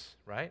goodness,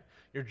 right?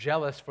 You're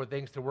jealous for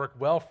things to work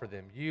well for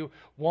them. You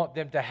want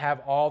them to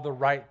have all the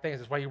right things.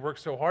 That's why you work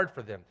so hard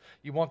for them.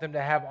 You want them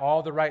to have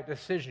all the right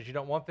decisions. You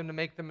don't want them to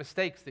make the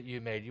mistakes that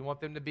you made. You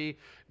want them to be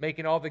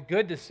making all the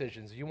good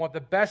decisions. You want the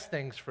best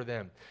things for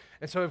them.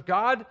 And so if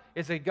God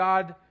is a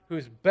God who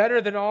is better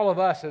than all of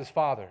us as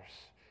fathers,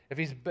 if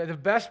He's the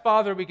best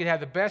father we could have,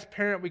 the best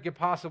parent we could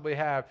possibly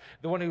have,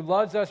 the one who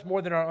loves us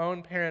more than our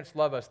own parents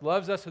love us,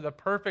 loves us with a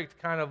perfect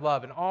kind of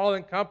love, an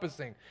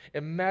all-encompassing,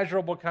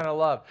 immeasurable kind of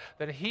love,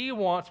 then He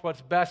wants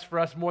what's best for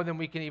us more than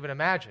we can even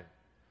imagine.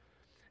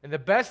 And the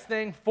best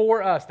thing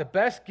for us, the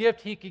best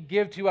gift He could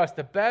give to us,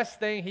 the best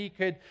thing He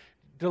could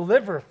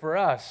deliver for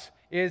us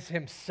is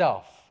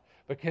Himself,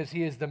 because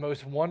He is the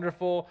most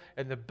wonderful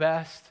and the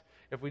best,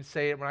 if we'd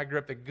say it when I grew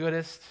up, the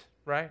goodest,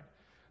 right,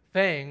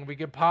 thing we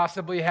could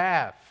possibly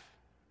have.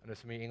 I know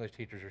some of you English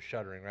teachers are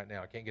shuddering right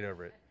now. I can't get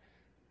over it.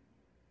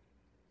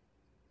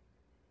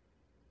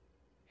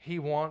 He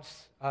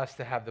wants us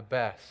to have the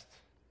best.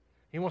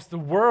 He wants the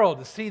world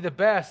to see the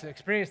best and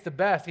experience the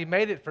best. He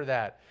made it for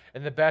that,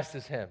 and the best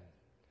is Him.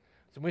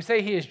 So when we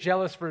say He is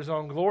jealous for His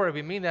own glory,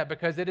 we mean that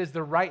because it is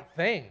the right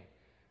thing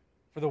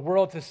for the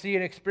world to see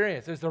and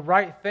experience. It's the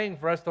right thing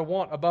for us to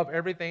want above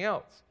everything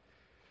else.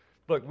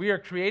 Look, we are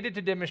created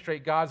to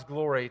demonstrate God's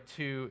glory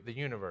to the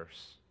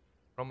universe.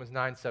 Romans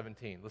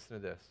 9:17. Listen to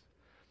this.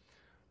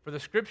 In the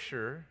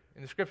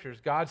Scriptures,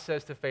 God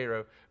says to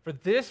Pharaoh, "For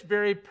this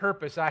very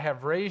purpose I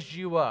have raised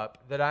you up,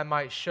 that I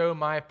might show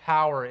my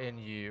power in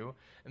you,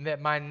 and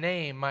that my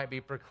name might be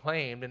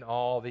proclaimed in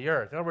all the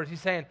earth." In other words, He's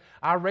saying,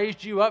 I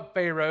raised you up,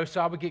 Pharaoh, so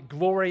I would get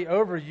glory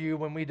over you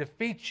when we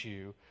defeat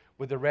you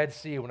with the Red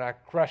Sea, when I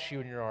crush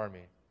you in your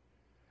army.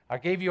 I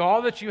gave you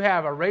all that you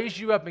have. I raised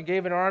you up and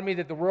gave an army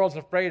that the world's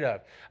afraid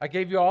of. I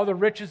gave you all the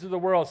riches of the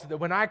world so that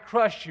when I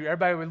crushed you,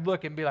 everybody would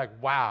look and be like,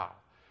 wow,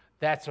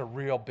 that's a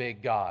real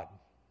big God.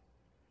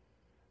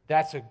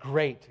 That's a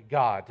great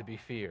God to be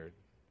feared.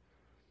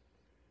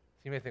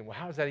 So you may think, well,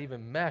 how does that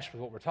even mesh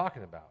with what we're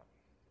talking about?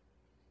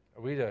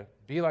 Are we to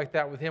be like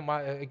that with Him?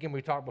 Again,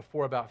 we talked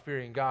before about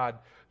fearing God.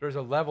 There's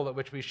a level at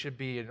which we should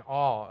be in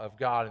awe of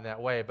God in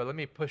that way. But let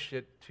me push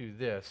it to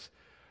this.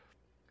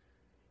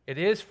 It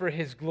is for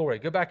His glory.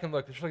 Go back and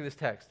look. Let's look at this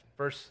text.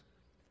 Verse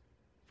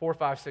 4,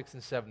 5, 6,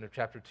 and 7 of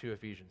chapter 2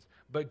 Ephesians.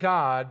 But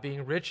God,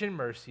 being rich in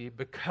mercy,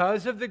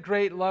 because of the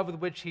great love with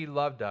which He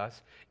loved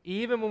us,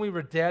 even when we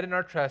were dead in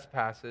our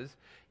trespasses,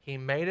 He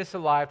made us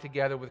alive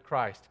together with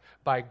Christ.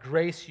 By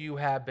grace you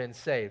have been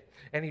saved.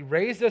 And He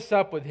raised us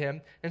up with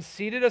Him and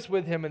seated us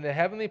with Him in the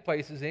heavenly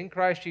places in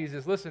Christ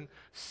Jesus. Listen,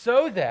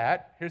 so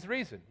that, here's the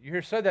reason. You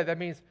hear so that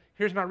means,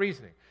 here's my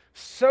reasoning.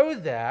 So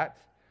that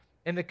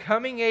in the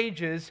coming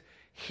ages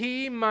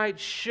he might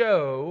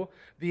show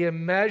the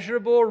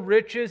immeasurable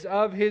riches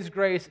of his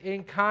grace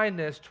in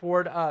kindness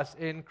toward us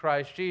in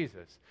Christ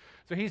Jesus.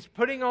 So he's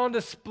putting on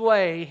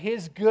display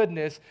his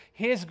goodness,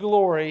 his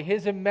glory,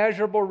 his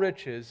immeasurable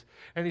riches,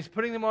 and he's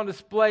putting them on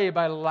display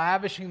by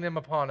lavishing them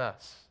upon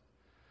us.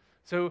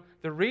 So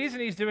the reason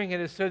he's doing it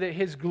is so that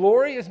his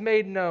glory is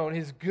made known,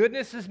 his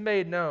goodness is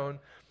made known,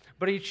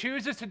 but he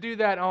chooses to do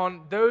that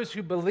on those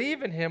who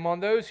believe in him,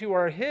 on those who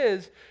are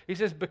his. He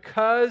says,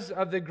 because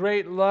of the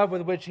great love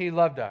with which he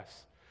loved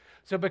us.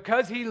 So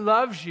because he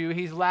loves you,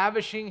 he's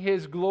lavishing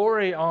his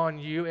glory on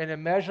you and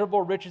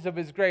immeasurable riches of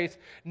his grace,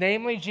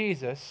 namely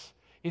Jesus.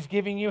 He's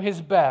giving you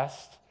his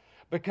best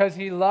because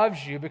he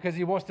loves you, because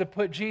he wants to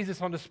put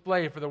Jesus on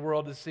display for the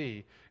world to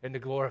see and to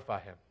glorify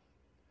him.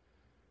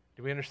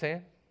 Do we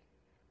understand?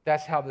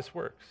 That's how this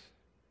works.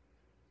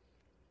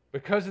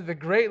 Because of the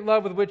great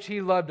love with which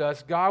he loved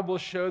us, God will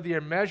show the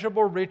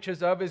immeasurable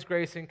riches of his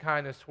grace and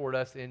kindness toward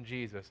us in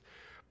Jesus.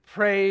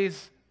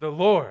 Praise the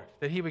Lord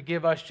that he would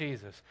give us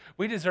Jesus.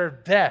 We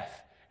deserve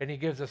death, and he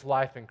gives us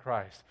life in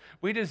Christ.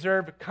 We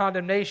deserve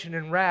condemnation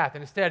and wrath,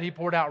 and instead he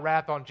poured out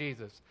wrath on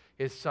Jesus,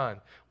 his son.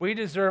 We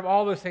deserve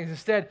all those things.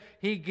 Instead,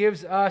 he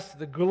gives us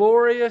the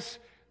glorious,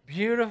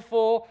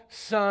 beautiful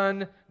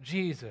Son,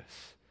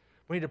 Jesus.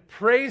 We need to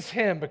praise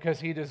him because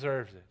he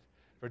deserves it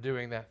for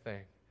doing that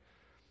thing.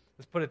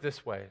 Let's put it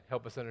this way,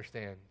 help us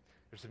understand.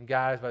 There's some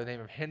guys by the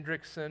name of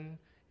Hendrickson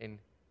and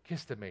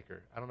Kistemaker.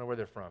 I don't know where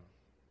they're from.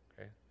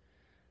 Okay,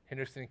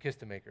 Hendrickson and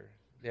Kistemaker.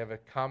 They have a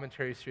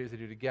commentary series they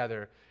do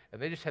together,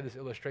 and they just had this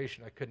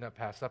illustration I could not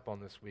pass up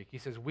on this week. He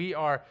says, we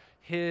are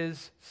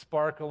his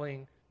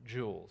sparkling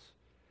jewels.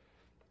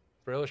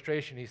 For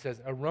illustration, he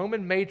says, a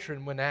Roman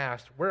matron, when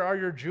asked, where are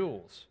your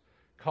jewels,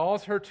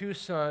 calls her two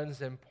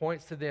sons and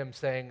points to them,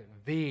 saying,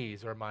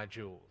 these are my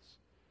jewels.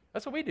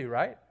 That's what we do,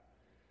 right?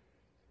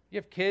 You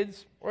have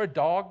kids or a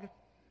dog,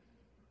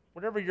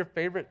 whatever your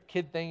favorite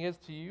kid thing is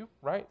to you,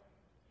 right?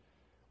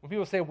 When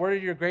people say, what are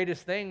your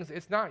greatest things?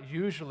 It's not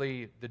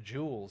usually the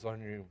jewels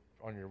on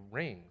your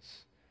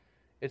rings.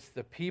 It's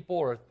the people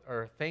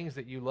or things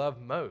that you love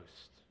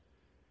most,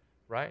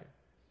 right?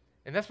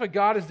 And that's what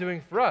God is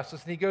doing for us.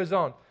 Listen, he goes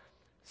on.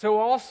 So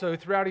also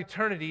throughout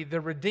eternity, the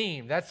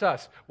redeemed, that's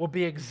us, will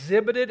be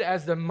exhibited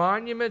as the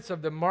monuments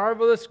of the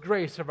marvelous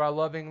grace of our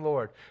loving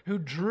Lord, who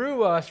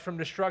drew us from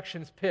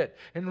destruction's pit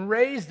and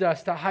raised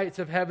us to heights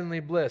of heavenly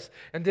bliss,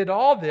 and did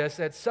all this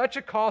at such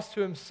a cost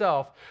to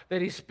himself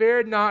that he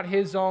spared not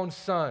his own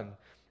Son,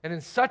 and in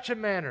such a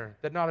manner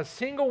that not a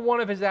single one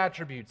of his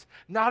attributes,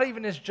 not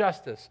even his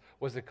justice,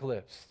 was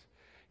eclipsed.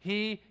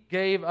 He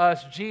gave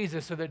us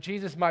Jesus so that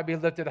Jesus might be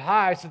lifted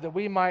high, so that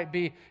we might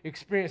be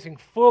experiencing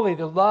fully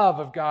the love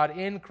of God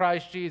in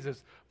Christ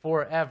Jesus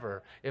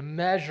forever,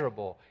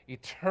 immeasurable,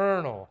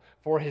 eternal,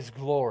 for his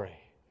glory.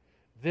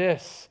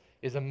 This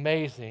is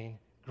amazing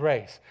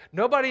grace.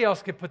 Nobody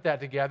else could put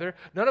that together.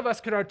 None of us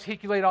could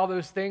articulate all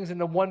those things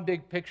into one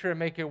big picture and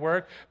make it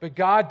work, but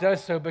God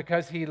does so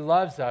because he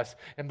loves us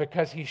and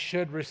because he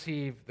should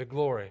receive the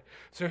glory.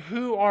 So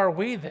who are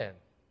we then,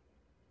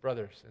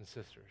 brothers and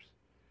sisters?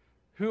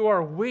 Who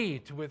are we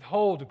to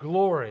withhold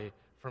glory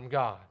from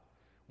God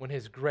when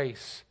his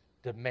grace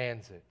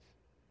demands it?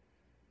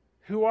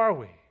 Who are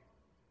we?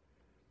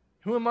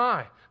 Who am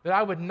I that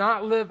I would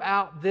not live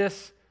out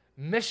this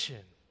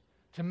mission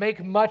to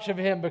make much of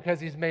him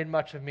because he's made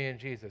much of me in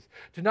Jesus?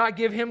 To not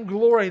give him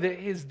glory that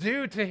is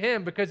due to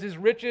him because his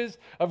riches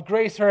of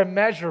grace are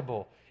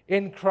immeasurable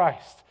in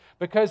Christ,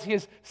 because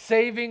his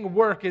saving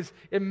work is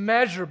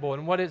immeasurable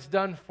in what it's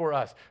done for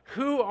us.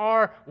 Who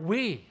are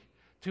we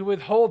to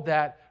withhold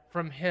that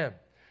from him?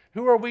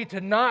 Who are we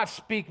to not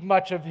speak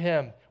much of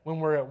him when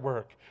we're at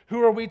work?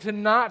 Who are we to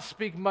not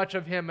speak much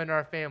of him in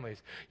our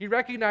families? You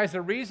recognize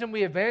the reason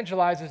we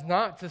evangelize is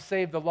not to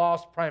save the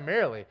lost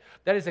primarily.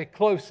 That is a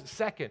close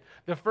second.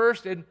 The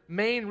first and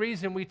main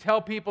reason we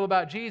tell people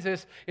about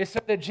Jesus is so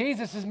that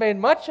Jesus is made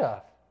much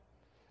of,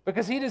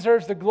 because he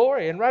deserves the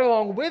glory. And right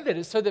along with it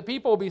is so that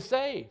people will be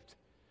saved.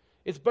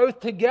 It's both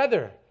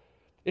together.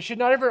 It should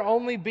not ever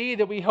only be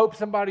that we hope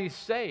somebody's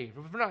saved.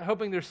 If we're not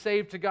hoping they're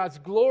saved to God's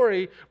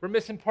glory, we're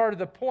missing part of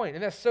the point.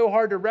 And that's so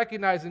hard to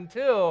recognize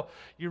until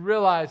you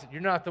realize that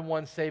you're not the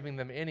one saving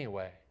them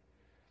anyway.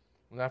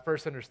 When I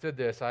first understood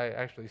this, I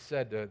actually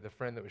said to the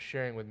friend that was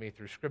sharing with me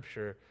through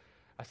Scripture,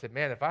 I said,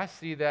 man, if I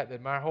see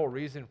that my whole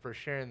reason for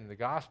sharing the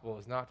gospel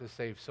is not to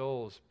save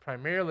souls,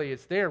 primarily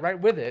it's there right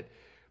with it,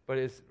 but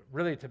it's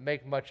really to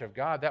make much of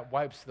God, that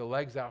wipes the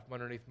legs out from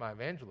underneath my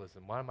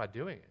evangelism. Why am I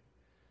doing it?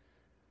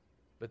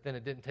 But then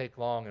it didn't take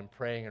long in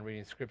praying and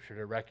reading Scripture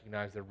to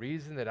recognize the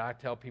reason that I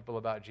tell people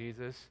about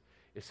Jesus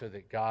is so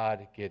that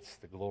God gets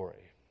the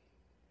glory,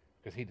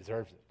 because he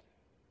deserves it.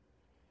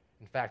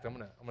 In fact, I'm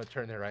gonna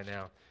turn there right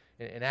now.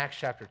 In Acts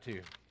chapter 2,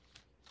 you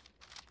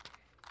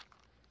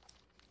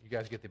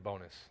guys get the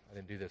bonus. I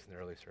didn't do this in the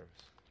early service.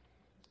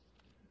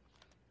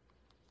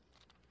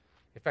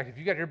 In fact, if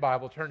you got your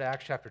Bible, turn to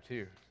Acts chapter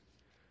 2.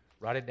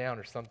 Write it down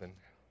or something.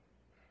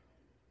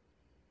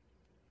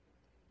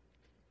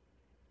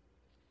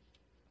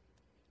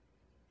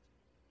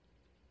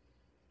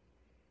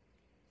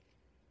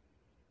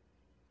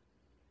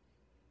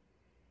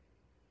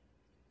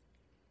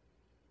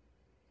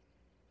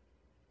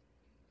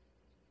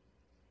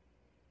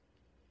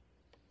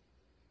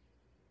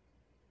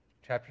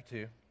 chapter 2.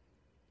 You're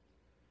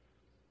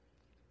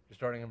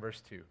starting in verse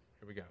 2. Here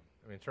we go.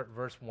 Start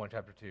verse 1,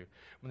 chapter 2.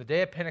 When the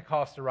day of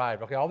Pentecost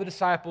arrived, all the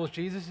disciples,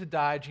 Jesus had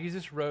died,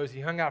 Jesus rose,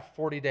 he hung out for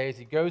 40 days,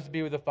 he goes to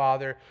be with the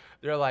Father.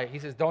 They're like, he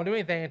says, don't do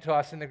anything until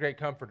I send the great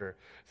comforter.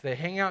 So they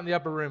hang out in the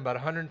upper room, about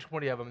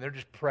 120 of them, and they're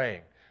just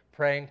praying,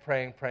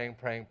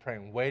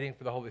 waiting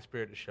for the Holy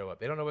Spirit to show up.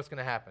 They don't know what's going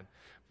to happen.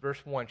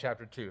 Verse 1,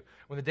 chapter 2.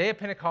 When the day of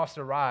Pentecost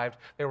arrived,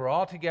 they were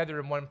all together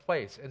in one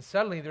place. And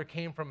suddenly there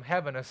came from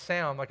heaven a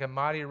sound like a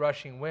mighty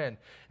rushing wind,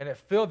 and it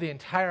filled the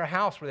entire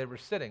house where they were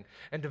sitting.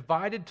 And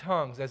divided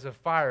tongues as of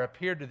fire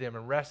appeared to them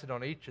and rested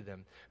on each of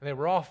them. And they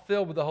were all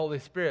filled with the Holy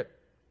Spirit,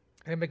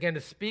 and began to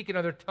speak in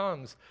other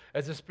tongues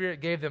as the Spirit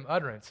gave them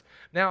utterance.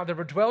 Now there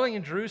were dwelling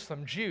in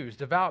Jerusalem Jews,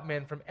 devout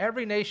men from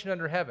every nation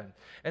under heaven.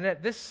 And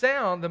at this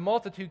sound the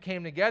multitude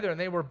came together, and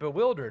they were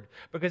bewildered,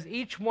 because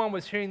each one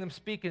was hearing them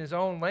speak in his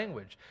own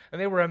language.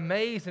 And they were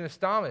amazed and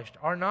astonished.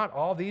 Are not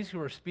all these who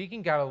are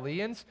speaking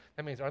Galileans?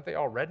 That means, aren't they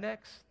all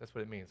rednecks? That's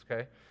what it means,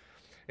 okay?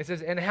 It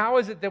says, and how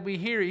is it that we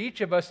hear each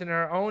of us in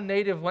our own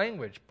native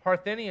language?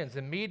 Parthians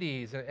and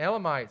Medes and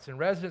Elamites and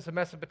residents of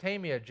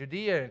Mesopotamia,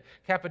 Judea and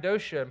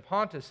Cappadocia and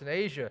Pontus and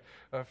Asia,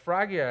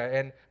 Phrygia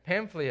and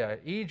Pamphylia,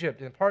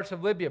 Egypt and parts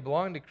of Libya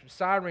belonging to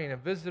Cyrene,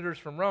 and visitors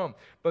from Rome,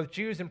 both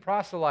Jews and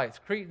proselytes,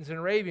 Cretans and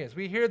Arabians.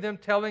 We hear them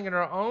telling in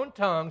our own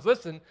tongues,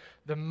 listen,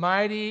 the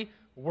mighty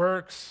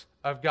works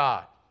of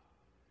God.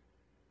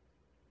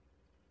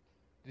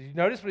 Did you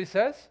notice what he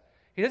says?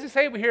 He doesn't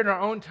say we hear in our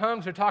own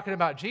tongues they're talking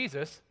about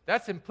Jesus.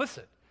 That's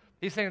implicit.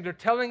 He's saying they're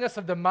telling us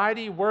of the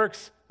mighty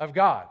works of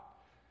God,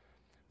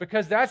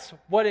 because that's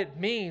what it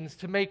means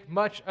to make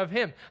much of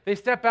him. They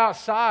step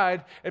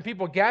outside and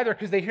people gather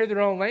because they hear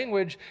their own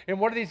language. And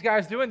what are these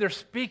guys doing? They're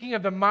speaking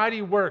of the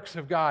mighty works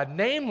of God,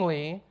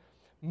 namely,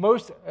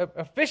 most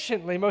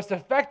efficiently, most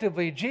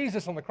effectively,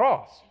 Jesus on the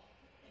cross.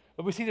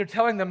 But we see they're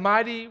telling the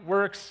mighty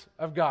works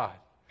of God.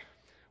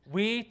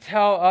 We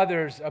tell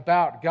others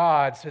about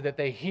God so that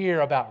they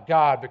hear about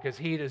God, because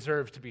he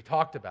deserves to be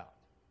talked about.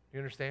 You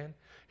understand?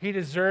 He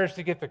deserves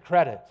to get the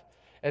credit.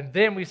 And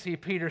then we see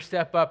Peter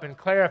step up and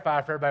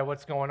clarify for everybody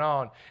what's going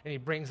on, and he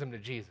brings them to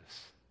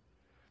Jesus.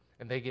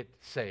 And they get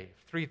saved.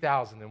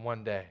 3,000 in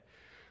one day.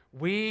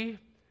 We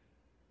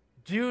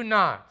do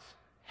not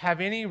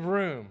have any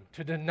room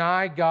to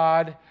deny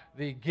God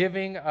the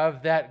giving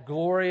of that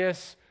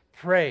glorious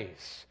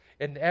praise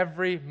in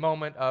every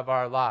moment of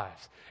our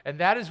lives. And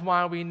that is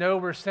why we know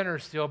we're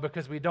sinners still,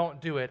 because we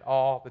don't do it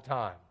all the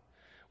time.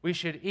 We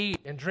should eat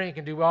and drink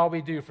and do all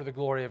we do for the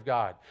glory of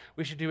God.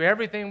 We should do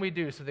everything we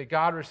do so that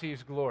God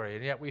receives glory,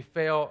 and yet we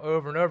fail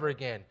over and over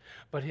again.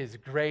 But his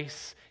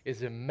grace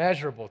is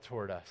immeasurable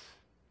toward us.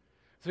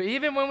 So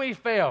even when we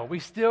fail, we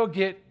still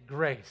get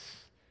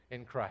grace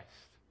in Christ.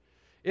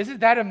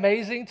 Isn't that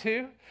amazing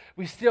too?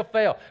 We still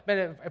fail.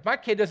 Man, if my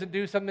kid doesn't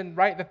do something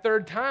right the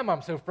third time,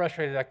 I'm so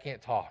frustrated I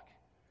can't talk.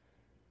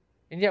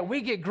 And yet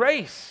we get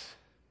grace.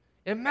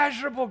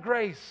 Immeasurable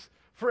grace,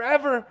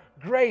 forever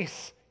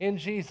grace in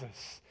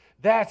Jesus.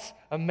 That's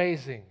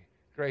amazing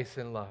grace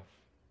and love.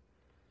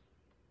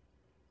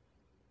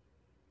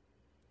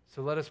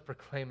 So let us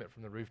proclaim it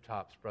from the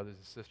rooftops, brothers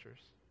and sisters.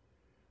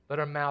 Let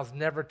our mouths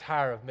never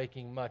tire of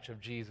making much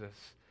of Jesus,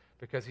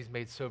 because he's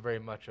made so very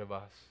much of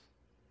us.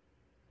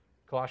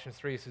 Colossians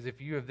 3 says, if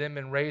you have then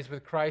been raised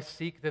with Christ,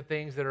 seek the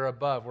things that are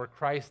above, where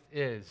Christ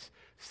is,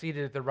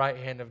 seated at the right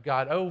hand of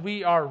God. Oh,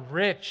 we are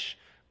rich,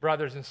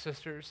 brothers and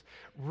sisters,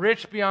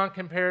 rich beyond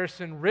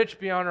comparison, rich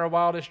beyond our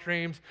wildest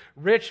dreams,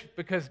 rich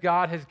because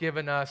God has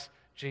given us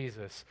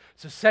Jesus.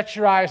 So set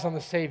your eyes on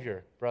the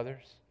Savior,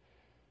 brothers.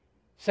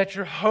 Set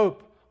your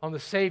hope on the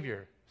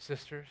Savior,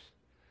 sisters.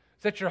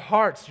 Set your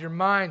hearts, your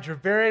minds, your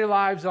very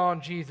lives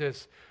on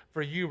Jesus,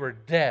 for you were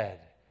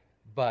dead,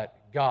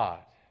 but God,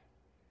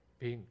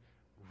 being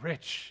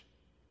rich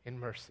in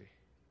mercy,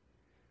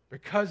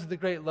 because of the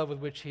great love with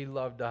which he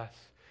loved us,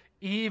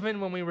 even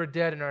when we were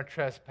dead in our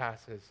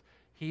trespasses,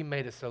 he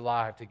made us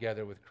alive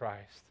together with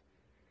Christ.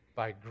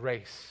 By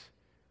grace,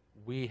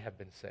 we have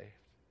been saved.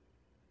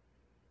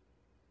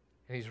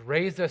 And he's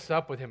raised us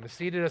up with him and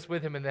seated us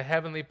with him in the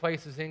heavenly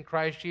places in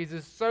Christ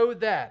Jesus, so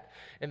that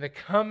in the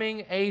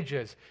coming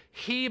ages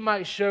he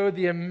might show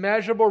the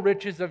immeasurable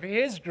riches of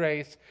his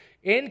grace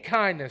in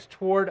kindness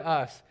toward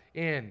us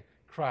in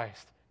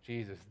Christ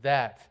Jesus.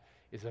 That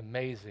is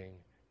amazing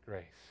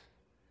grace.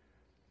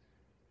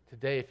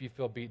 Today, if you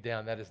feel beat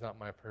down, that is not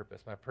my purpose.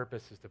 My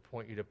purpose is to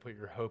point you to put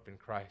your hope in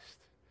Christ.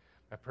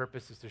 My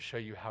purpose is to show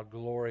you how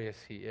glorious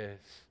he is.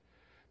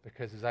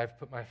 Because as I've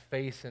put my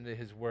face into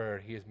his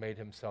word, he has made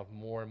himself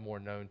more and more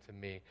known to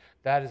me.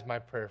 That is my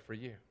prayer for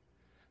you.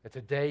 That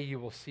today you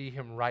will see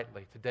him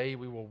rightly. Today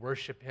we will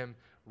worship him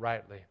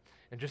rightly.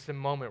 In just a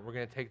moment, we're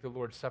going to take the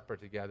Lord's Supper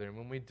together. And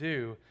when we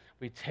do,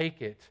 we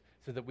take it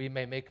so that we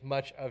may make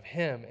much of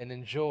him and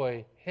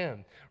enjoy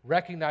him,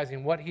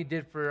 recognizing what he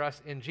did for us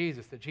in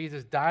Jesus, that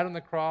Jesus died on the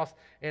cross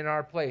in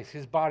our place,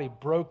 his body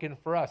broken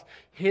for us,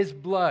 his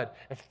blood,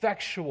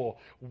 effectual,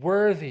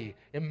 worthy,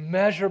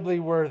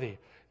 immeasurably worthy,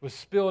 was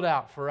spilled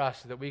out for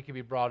us so that we could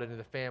be brought into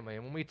the family.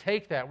 And when we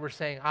take that, we're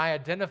saying, I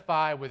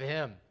identify with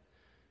him.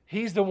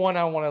 He's the one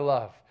I want to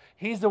love.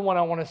 He's the one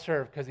I want to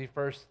serve because he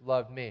first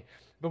loved me.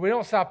 But we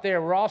don't stop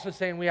there. We're also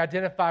saying we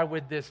identify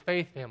with this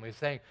faith family,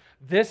 saying,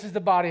 this is the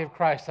body of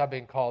Christ I've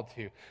been called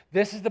to.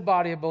 This is the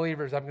body of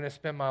believers I'm going to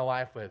spend my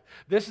life with.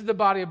 This is the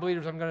body of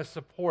believers I'm going to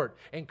support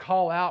and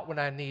call out when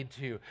I need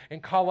to,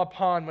 and call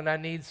upon when I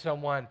need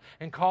someone,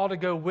 and call to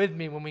go with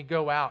me when we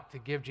go out to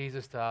give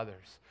Jesus to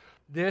others.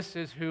 This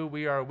is who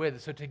we are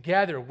with. So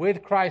together,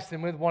 with Christ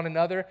and with one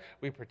another,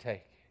 we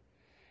partake.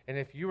 And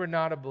if you are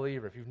not a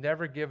believer, if you've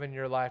never given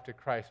your life to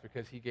Christ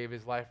because he gave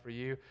his life for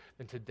you,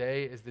 then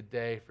today is the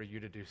day for you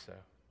to do so.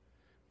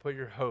 Put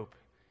your hope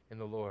in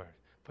the Lord.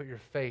 Put your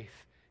faith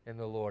in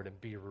the Lord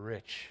and be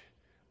rich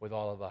with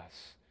all of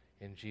us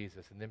in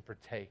Jesus, and then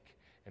partake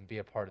and be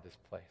a part of this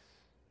place.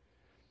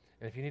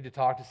 And if you need to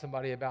talk to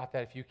somebody about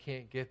that, if you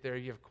can't get there,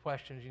 you have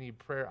questions, you need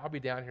prayer, I'll be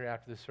down here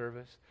after the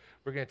service.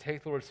 We're going to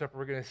take the Lord's Supper,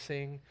 we're going to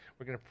sing,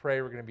 we're going to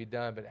pray, we're going to be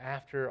done. But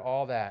after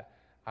all that,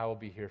 I will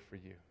be here for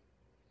you.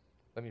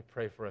 Let me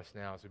pray for us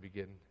now as we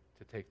begin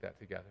to take that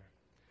together.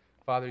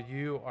 Father,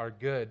 you are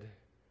good.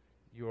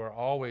 You are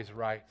always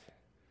right.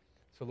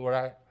 So, Lord,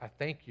 I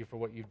thank you for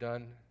what you've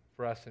done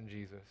for us in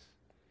Jesus.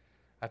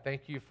 I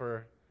thank you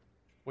for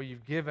what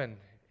you've given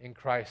in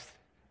Christ,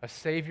 a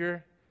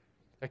Savior,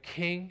 a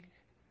King,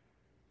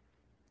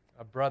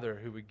 a brother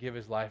who would give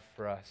his life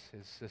for us,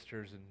 his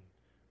sisters and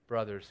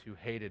brothers who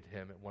hated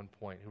him at one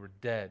point, who were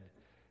dead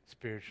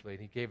spiritually,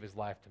 and he gave his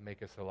life to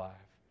make us alive.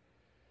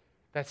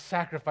 That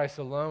sacrifice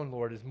alone,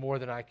 Lord, is more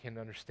than I can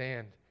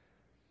understand.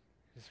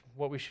 It's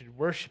what we should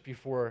worship you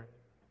for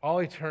all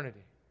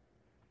eternity.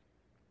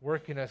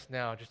 Work in us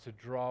now just to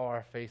draw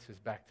our faces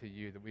back to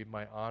you, that we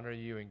might honor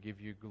you and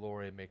give you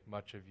glory and make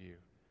much of you.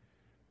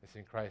 It's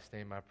in Christ's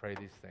name I pray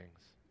these things.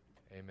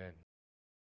 Amen.